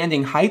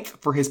outstanding height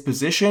for his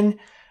position.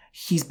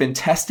 He's been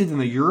tested in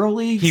the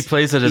EuroLeague. He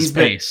plays at his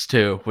pace,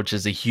 too, which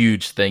is a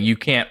huge thing. You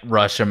can't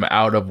rush him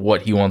out of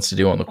what he wants to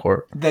do on the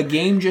court. The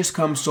game just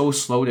comes so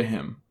slow to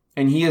him.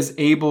 And he is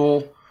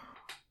able,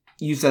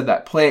 you said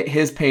that, play at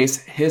his pace,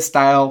 his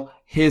style,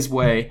 his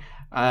way.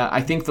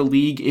 I think the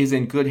league is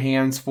in good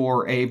hands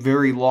for a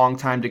very long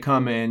time to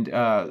come.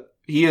 And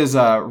he is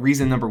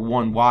reason number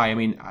one why. I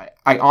mean,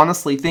 I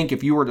honestly think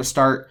if you were to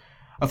start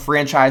a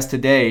franchise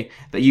today,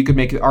 that you could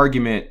make an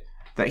argument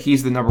that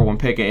he's the number one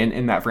pick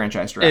in that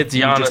franchise draft. It's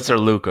Giannis or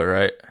Luka,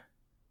 right?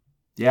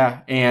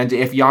 Yeah, and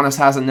if Giannis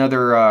has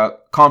another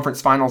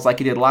conference finals like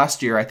he did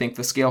last year, I think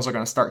the scales are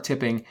going to start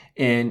tipping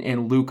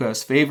in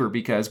Luka's favor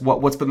because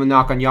what's been the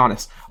knock on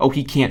Giannis? Oh,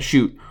 he can't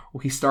shoot. Well,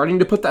 he's starting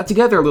to put that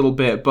together a little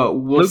bit, but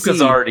we'll see.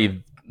 Luka's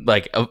already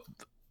like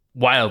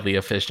wildly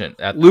efficient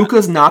at that.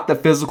 Luka's not the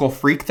physical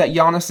freak that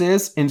Giannis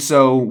is, and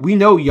so we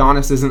know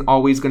Giannis isn't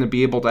always going to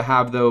be able to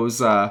have those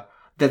that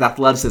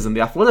athleticism.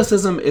 The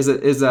athleticism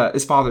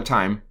is father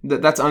time.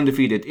 That's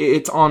undefeated.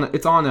 It's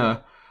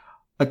on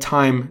a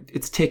time.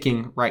 It's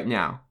ticking right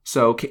now.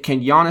 So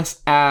can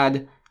Giannis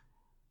add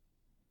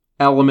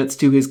elements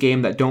to his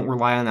game that don't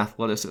rely on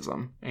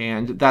athleticism?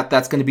 And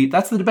that's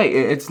the debate.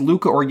 It's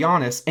Luka or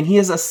Giannis, and he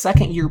is a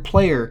second-year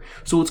player,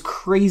 so it's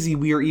crazy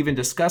we are even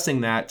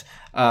discussing that.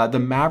 The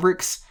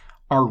Mavericks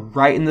are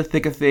right in the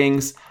thick of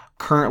things.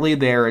 Currently,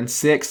 they're in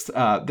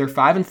 6th. They're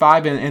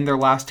 5-5 in their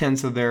last 10,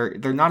 so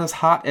they're not as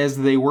hot as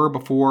they were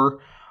before,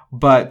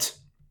 but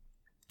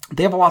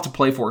they have a lot to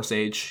play for,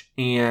 Sage.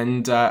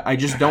 And I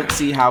just don't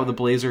see how the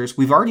Blazers.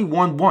 We've already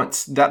won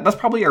once. That's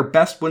probably our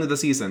best win of the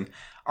season.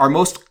 Our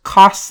most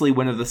costly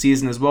win of the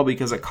season as well,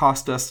 because it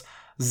cost us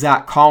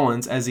Zach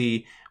Collins as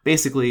he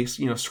basically,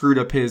 screwed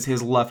up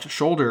his left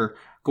shoulder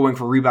going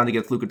for rebound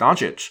against Luka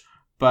Doncic.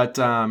 But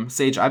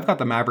Sage, I've got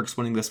the Mavericks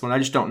winning this one. I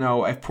just don't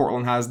know if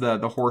Portland has the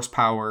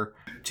horsepower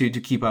to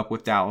keep up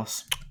with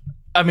Dallas.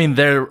 I mean,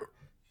 they're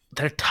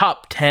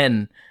top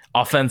 10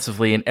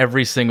 offensively in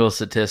every single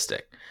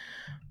statistic.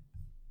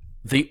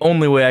 The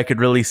only way I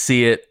could really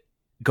see it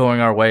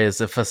going our way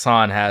is if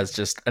Hassan has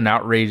just an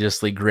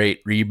outrageously great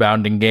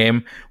rebounding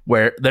game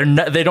where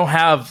they don't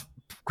have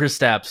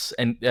Kristaps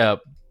and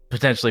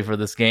potentially for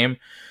this game.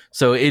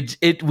 So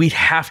we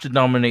have to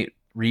dominate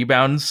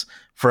rebounds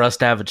for us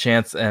to have a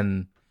chance.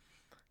 And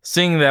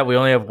seeing that we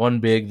only have one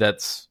big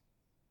that's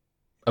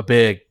a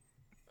big,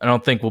 I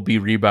don't think we'll be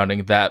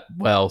rebounding that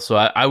well. So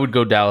I would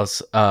go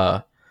Dallas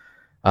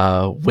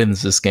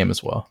wins this game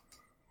as well.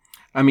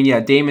 I mean, yeah,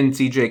 Dame and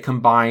CJ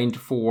combined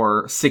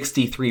for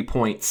 63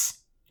 points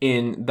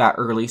in that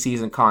early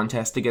season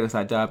contest to get us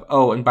that dub.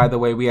 Oh, and by the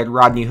way, we had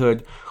Rodney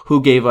Hood,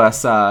 who gave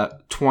us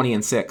 20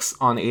 and 6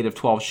 on 8 of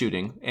 12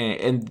 shooting,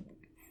 and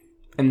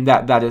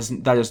that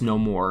is no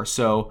more.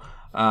 So,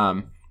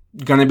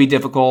 gonna be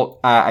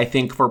difficult. I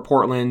think for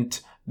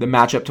Portland, the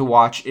matchup to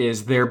watch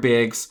is their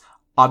bigs.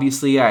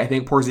 Obviously, I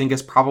think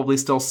Porzingis probably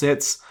still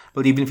sits,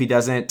 but even if he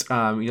doesn't,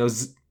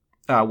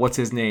 what's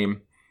his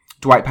name,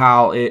 Dwight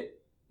Powell,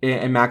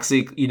 and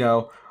Maxey,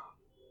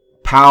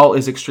 Powell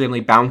is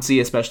extremely bouncy,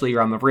 especially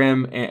around the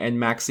rim, and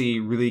Maxey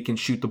really can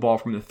shoot the ball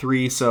from the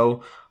 3.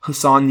 So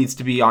Hassan needs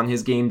to be on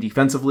his game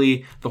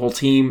defensively. The whole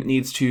team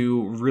needs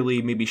to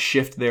really maybe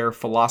shift their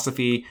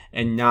philosophy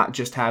and not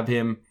just have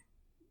him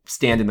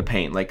stand in the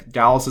paint. Like,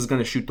 Dallas is going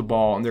to shoot the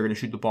ball, and they're going to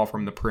shoot the ball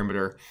from the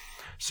perimeter.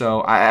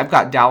 So I've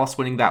got Dallas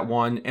winning that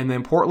one. And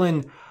then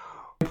Portland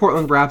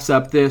wraps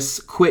up this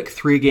quick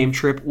 3-game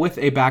trip with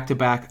a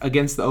back-to-back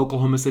against the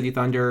Oklahoma City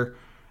Thunder.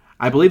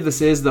 I believe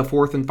this is the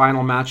 4th and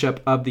final matchup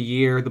of the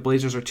year. The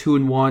Blazers are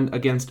 2-1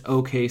 against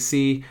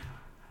OKC.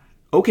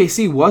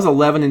 OKC was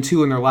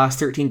 11-2 in their last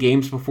 13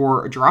 games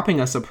before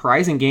dropping a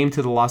surprising game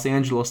to the Los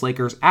Angeles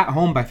Lakers at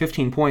home by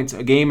 15 points,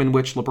 a game in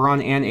which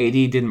LeBron and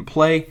AD didn't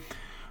play.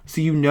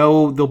 So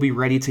they'll be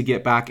ready to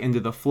get back into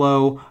the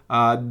flow.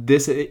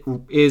 This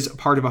is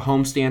part of a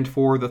homestand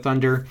for the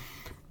Thunder.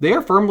 They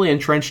are firmly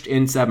entrenched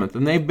in 7th,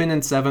 and they've been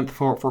in 7th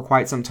for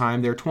quite some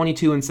time. They're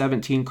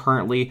 22-17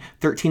 currently,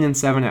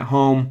 13-7 at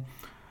home.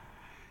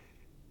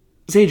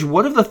 Sage,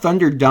 what have the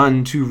Thunder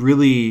done to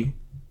really,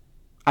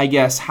 I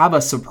guess, have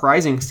a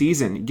surprising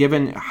season,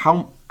 given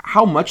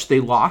how much they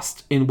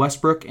lost in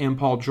Westbrook and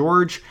Paul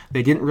George?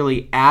 They didn't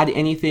really add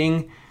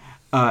anything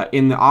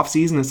in the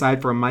offseason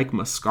aside from Mike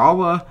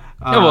Muscala.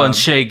 And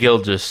Shai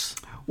Gilgeous.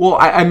 Well,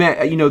 I meant,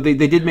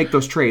 they did make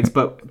those trades,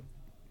 but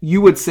you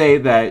would say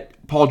that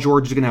Paul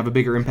George is going to have a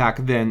bigger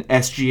impact than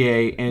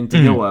SGA and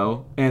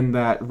Danilo, and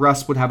that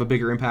Russ would have a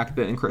bigger impact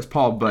than Chris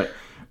Paul. But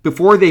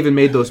before they even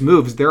made those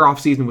moves, their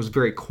offseason was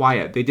very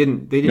quiet. They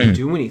didn't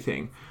do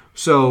anything.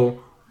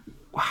 So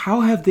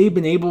how have they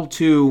been able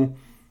to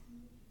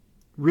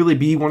really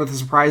be one of the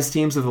surprise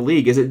teams of the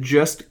league? Is it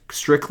just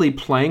strictly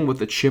playing with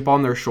the chip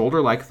on their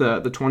shoulder like the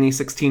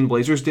 2016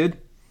 Blazers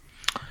did?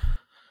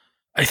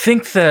 I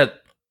think that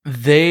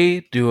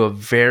they do a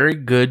very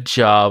good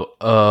job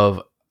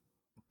of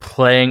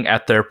playing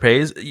at their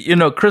pace.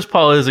 Chris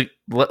Paul is,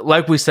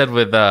 like we said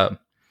with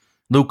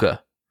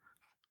Luka,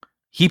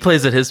 he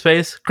plays at his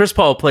pace. Chris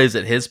Paul plays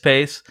at his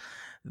pace.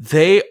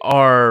 They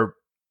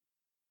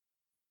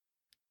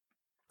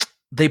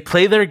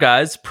play their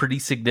guys pretty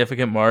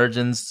significant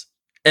margins.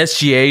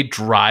 SGA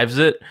drives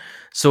it,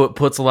 so it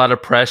puts a lot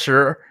of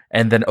pressure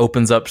and then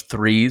opens up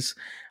threes.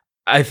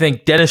 I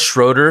think Dennis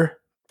Schroeder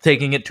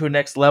taking it to a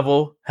next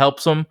level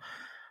helps them.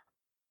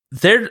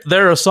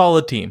 They're a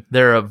solid team.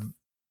 They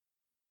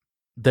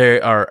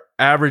are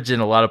average in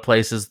a lot of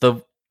places.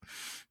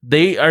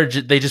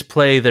 They just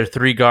play their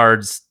 3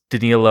 guards,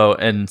 Danilo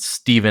and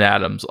Steven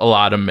Adams, a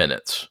lot of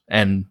minutes,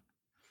 and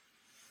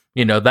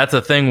that's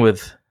a thing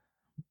with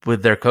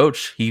their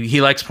coach. He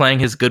likes playing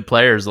his good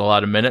players a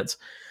lot of minutes.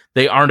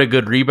 They aren't a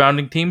good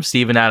rebounding team.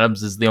 Steven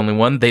Adams is the only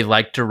one. They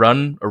like to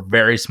run a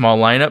very small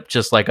lineup,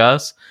 just like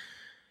us.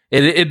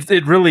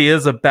 It really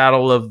is a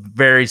battle of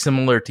very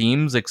similar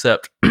teams,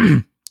 except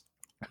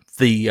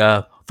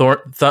the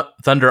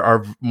Thunder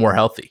are more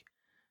healthy.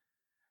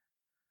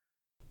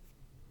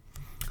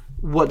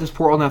 What does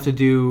Portland have to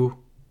do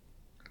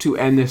to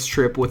end this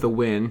trip with a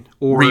win?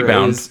 Or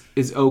Rebound.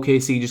 Is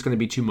OKC just going to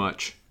be too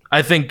much?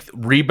 I think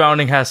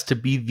rebounding has to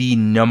be the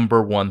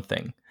number one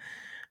thing.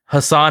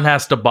 Hassan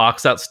has to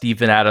box out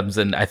Steven Adams,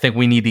 and I think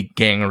we need to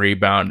gang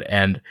rebound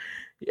and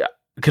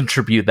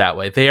contribute that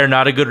way. They are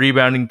not a good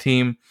rebounding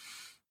team.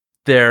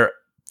 They're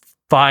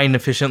fine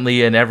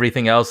efficiently and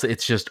everything else.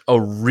 It's just a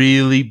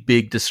really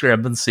big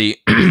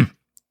discrepancy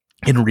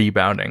in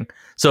rebounding.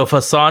 So if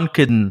Hassan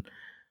couldn't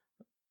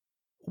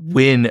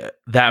win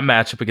that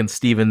matchup against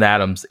Steven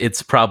Adams,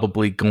 it's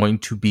probably going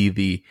to be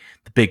the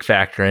big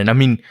factor. And I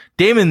mean,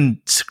 Dame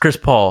and Chris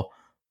Paul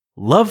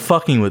love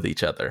fucking with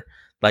each other.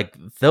 Like,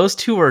 those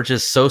two are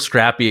just so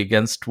scrappy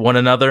against one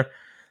another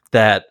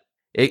that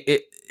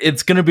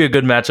it's going to be a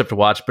good matchup to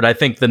watch. But I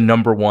think the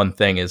number one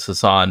thing is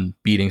Hassan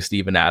beating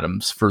Steven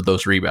Adams for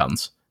those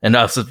rebounds and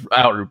us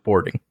out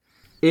reporting.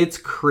 It's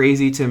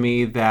crazy to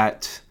me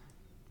that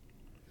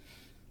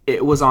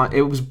it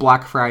was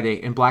Black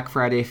Friday, and Black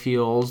Friday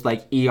feels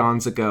like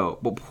eons ago.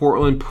 But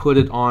Portland put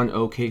it on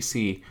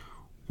OKC,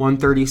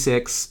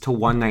 136 to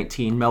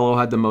 119. Melo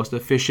had the most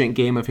efficient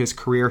game of his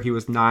career. He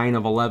was 9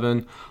 of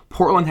 11.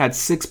 Portland had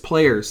 6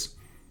 players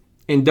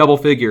in double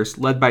figures,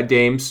 led by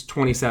Dame's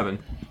 27.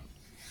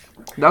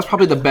 That was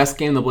probably the best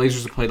game the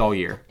Blazers have played all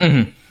year.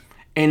 Mm-hmm.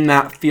 And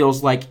that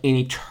feels like an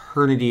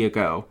eternity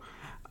ago.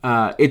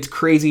 It's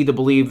crazy to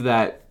believe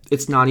that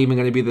it's not even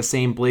going to be the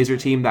same Blazer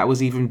team that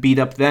was even beat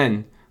up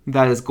then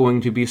that is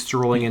going to be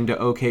strolling into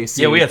OKC.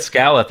 Yeah, we had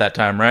Scal at that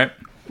time, right?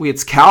 We had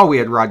Scal, we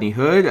had Rodney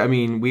Hood. I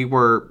mean, we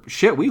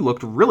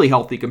looked really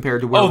healthy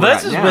compared to where we're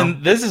at now.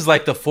 This is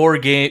like the 4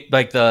 game,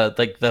 like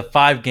the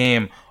 5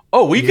 game.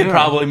 Oh, we could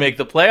probably make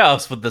the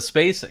playoffs with the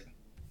spacing.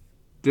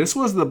 This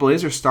was the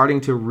Blazers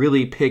starting to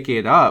really pick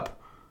it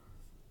up.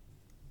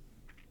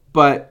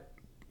 But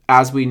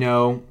as we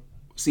know,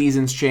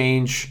 seasons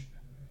change,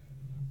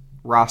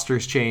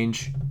 rosters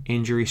change,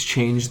 injuries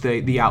change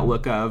the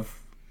outlook of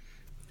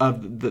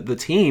the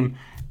team,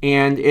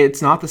 and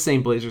it's not the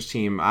same Blazers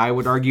team. I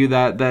would argue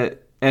that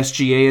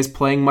SGA is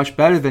playing much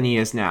better than he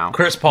is now.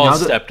 Chris Paul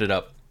stepped it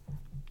up.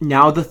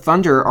 Now the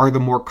Thunder are the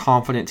more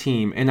confident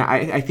team, and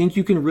I think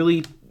you can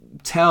really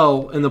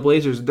tell in the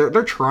Blazers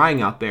they're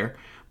trying out there,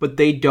 but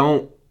they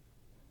don't.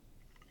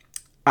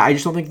 I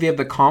just don't think they have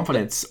the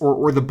confidence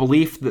or the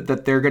belief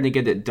that they're going to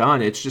get it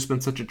done. It's just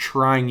been such a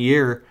trying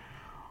year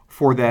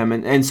for them,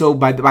 and so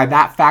by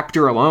that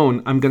factor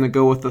alone, I'm going to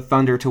go with the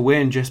Thunder to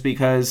win just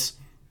because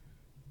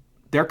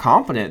they're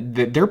confident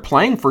that they're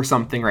playing for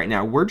something right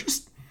now.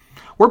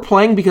 We're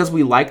playing because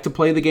we like to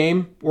play the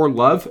game or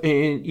love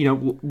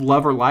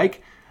or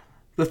like.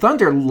 The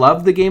Thunder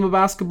love the game of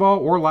basketball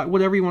or like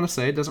whatever you want to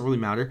say. It doesn't really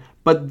matter.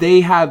 But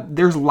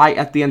there's light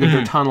at the end of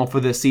their tunnel for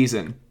this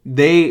season.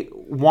 They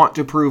want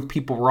to prove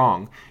people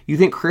wrong. You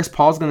think Chris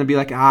Paul's going to be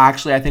like,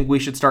 actually, I think we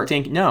should start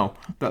tanking? No,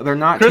 they're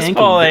not tanking. Chris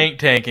Paul ain't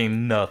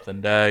tanking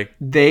nothing, Dag.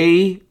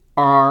 They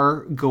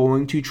are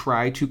going to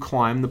try to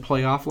climb the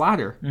playoff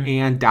ladder.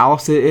 And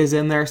Dallas is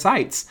in their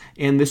sights.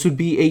 And this would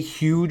be a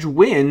huge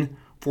win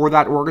for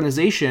that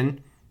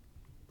organization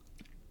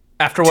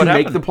after what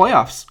happened. Make the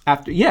playoffs.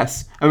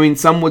 Yes. I mean,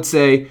 some would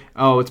say,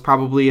 it's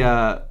probably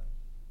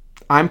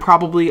I'm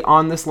probably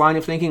on this line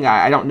of thinking.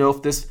 I don't know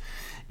if this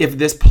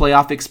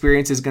playoff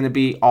experience is going to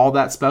be all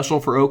that special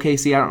for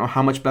OKC. I don't know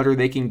how much better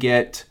they can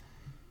get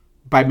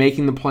by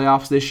making the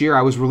playoffs this year.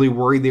 I was really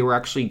worried they were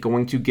actually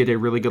going to get a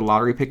really good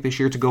lottery pick this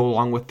year to go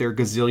along with their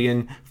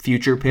gazillion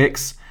future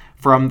picks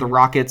from the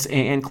Rockets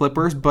and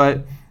Clippers.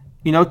 But,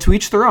 to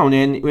each their own.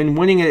 And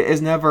winning it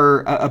is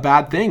never a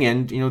bad thing.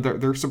 And,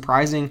 they're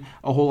surprising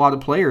a whole lot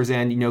of players.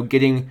 And,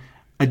 getting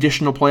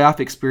additional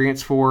playoff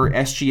experience for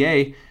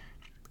SGA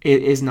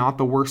is not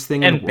the worst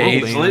thing in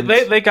the world. And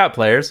they got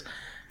players.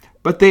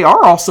 But they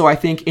are also, I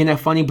think, in a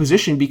funny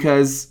position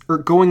because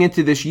going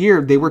into this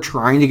year, they were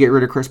trying to get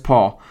rid of Chris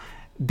Paul.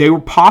 They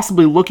were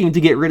possibly looking to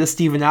get rid of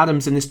Steven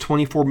Adams in his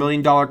 $24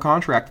 million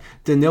contract.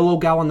 Danilo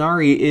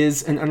Gallinari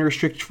is an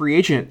unrestricted free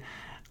agent.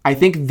 I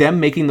think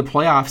them making the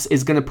playoffs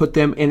is going to put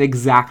them in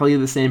exactly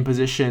the same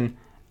position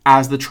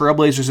as the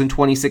Trailblazers in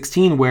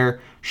 2016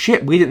 where,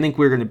 we didn't think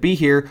we were going to be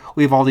here.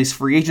 We have all these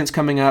free agents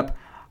coming up.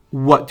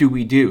 What do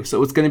we do?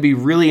 So it's going to be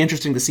really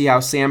interesting to see how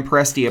Sam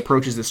Presti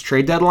approaches this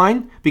trade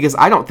deadline because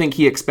I don't think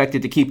he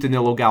expected to keep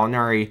Danilo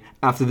Gallinari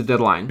after the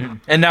deadline.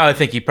 And now I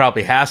think he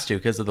probably has to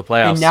because of the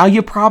playoffs. And now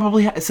you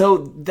probably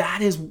so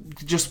that is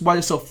just what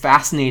is so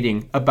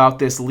fascinating about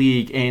this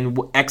league and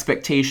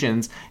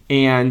expectations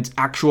and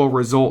actual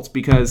results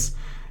because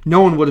no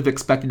one would have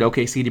expected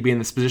OKC to be in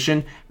this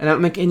position, and I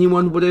don't think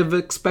anyone would have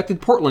expected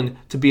Portland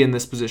to be in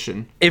this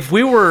position. If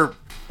we were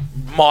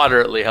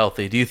moderately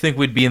healthy, do you think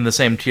we'd be in the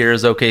same tier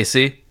as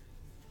OKC?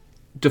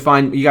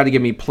 You got to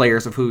give me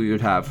players of who we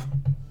would have.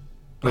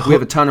 Like we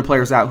have a ton of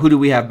players out. Who do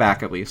we have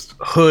back at least?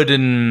 Hood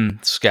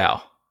and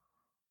Scal.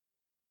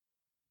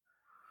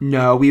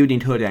 No, we would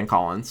need Hood and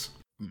Collins.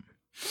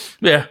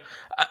 Yeah,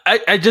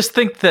 I just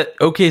think that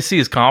OKC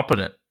is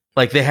competent.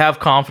 Like, they have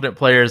confident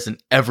players in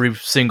every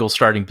single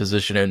starting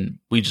position, and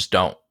we just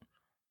don't.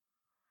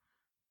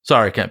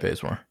 Sorry, Kent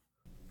Bazemore.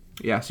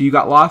 Yeah, so you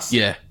got lost?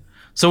 Yeah.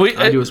 So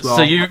I do as well.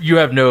 So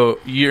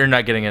you're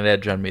not getting an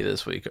edge on me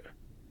this week.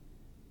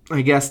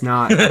 I guess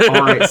not.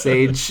 All right,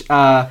 Sage.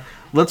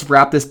 Let's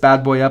wrap this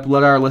bad boy up.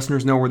 Let our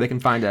listeners know where they can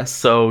find us.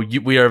 So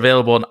we are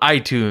available on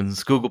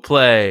iTunes, Google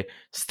Play,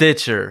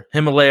 Stitcher,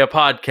 Himalaya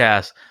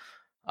Podcast.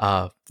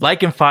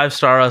 Like and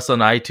 5-star us on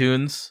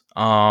iTunes.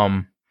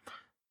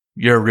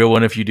 You're a real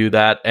one if you do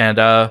that.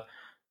 And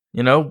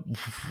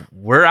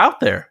we're out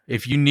there.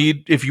 If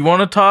you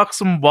want to talk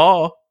some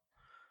ball,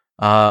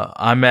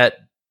 I'm at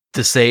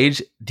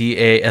Dasage,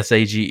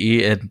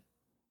 Dasage, and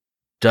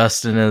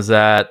Dustin is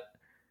at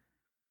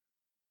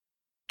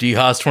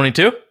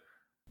DHaas22.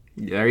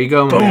 There you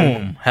go, Boom.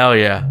 man. Hell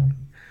yeah.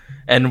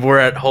 And we're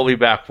at Holy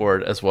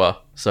Backboard as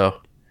well.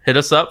 So hit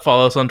us up,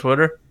 follow us on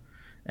Twitter,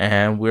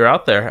 and we're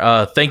out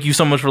there. Thank you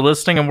so much for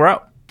listening, and we're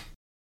out.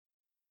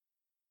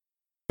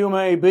 You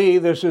may be.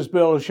 This is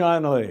Bill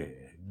Shinley.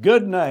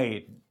 Good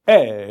night,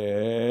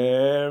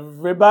 everybody.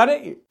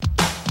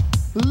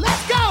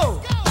 Let's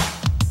go!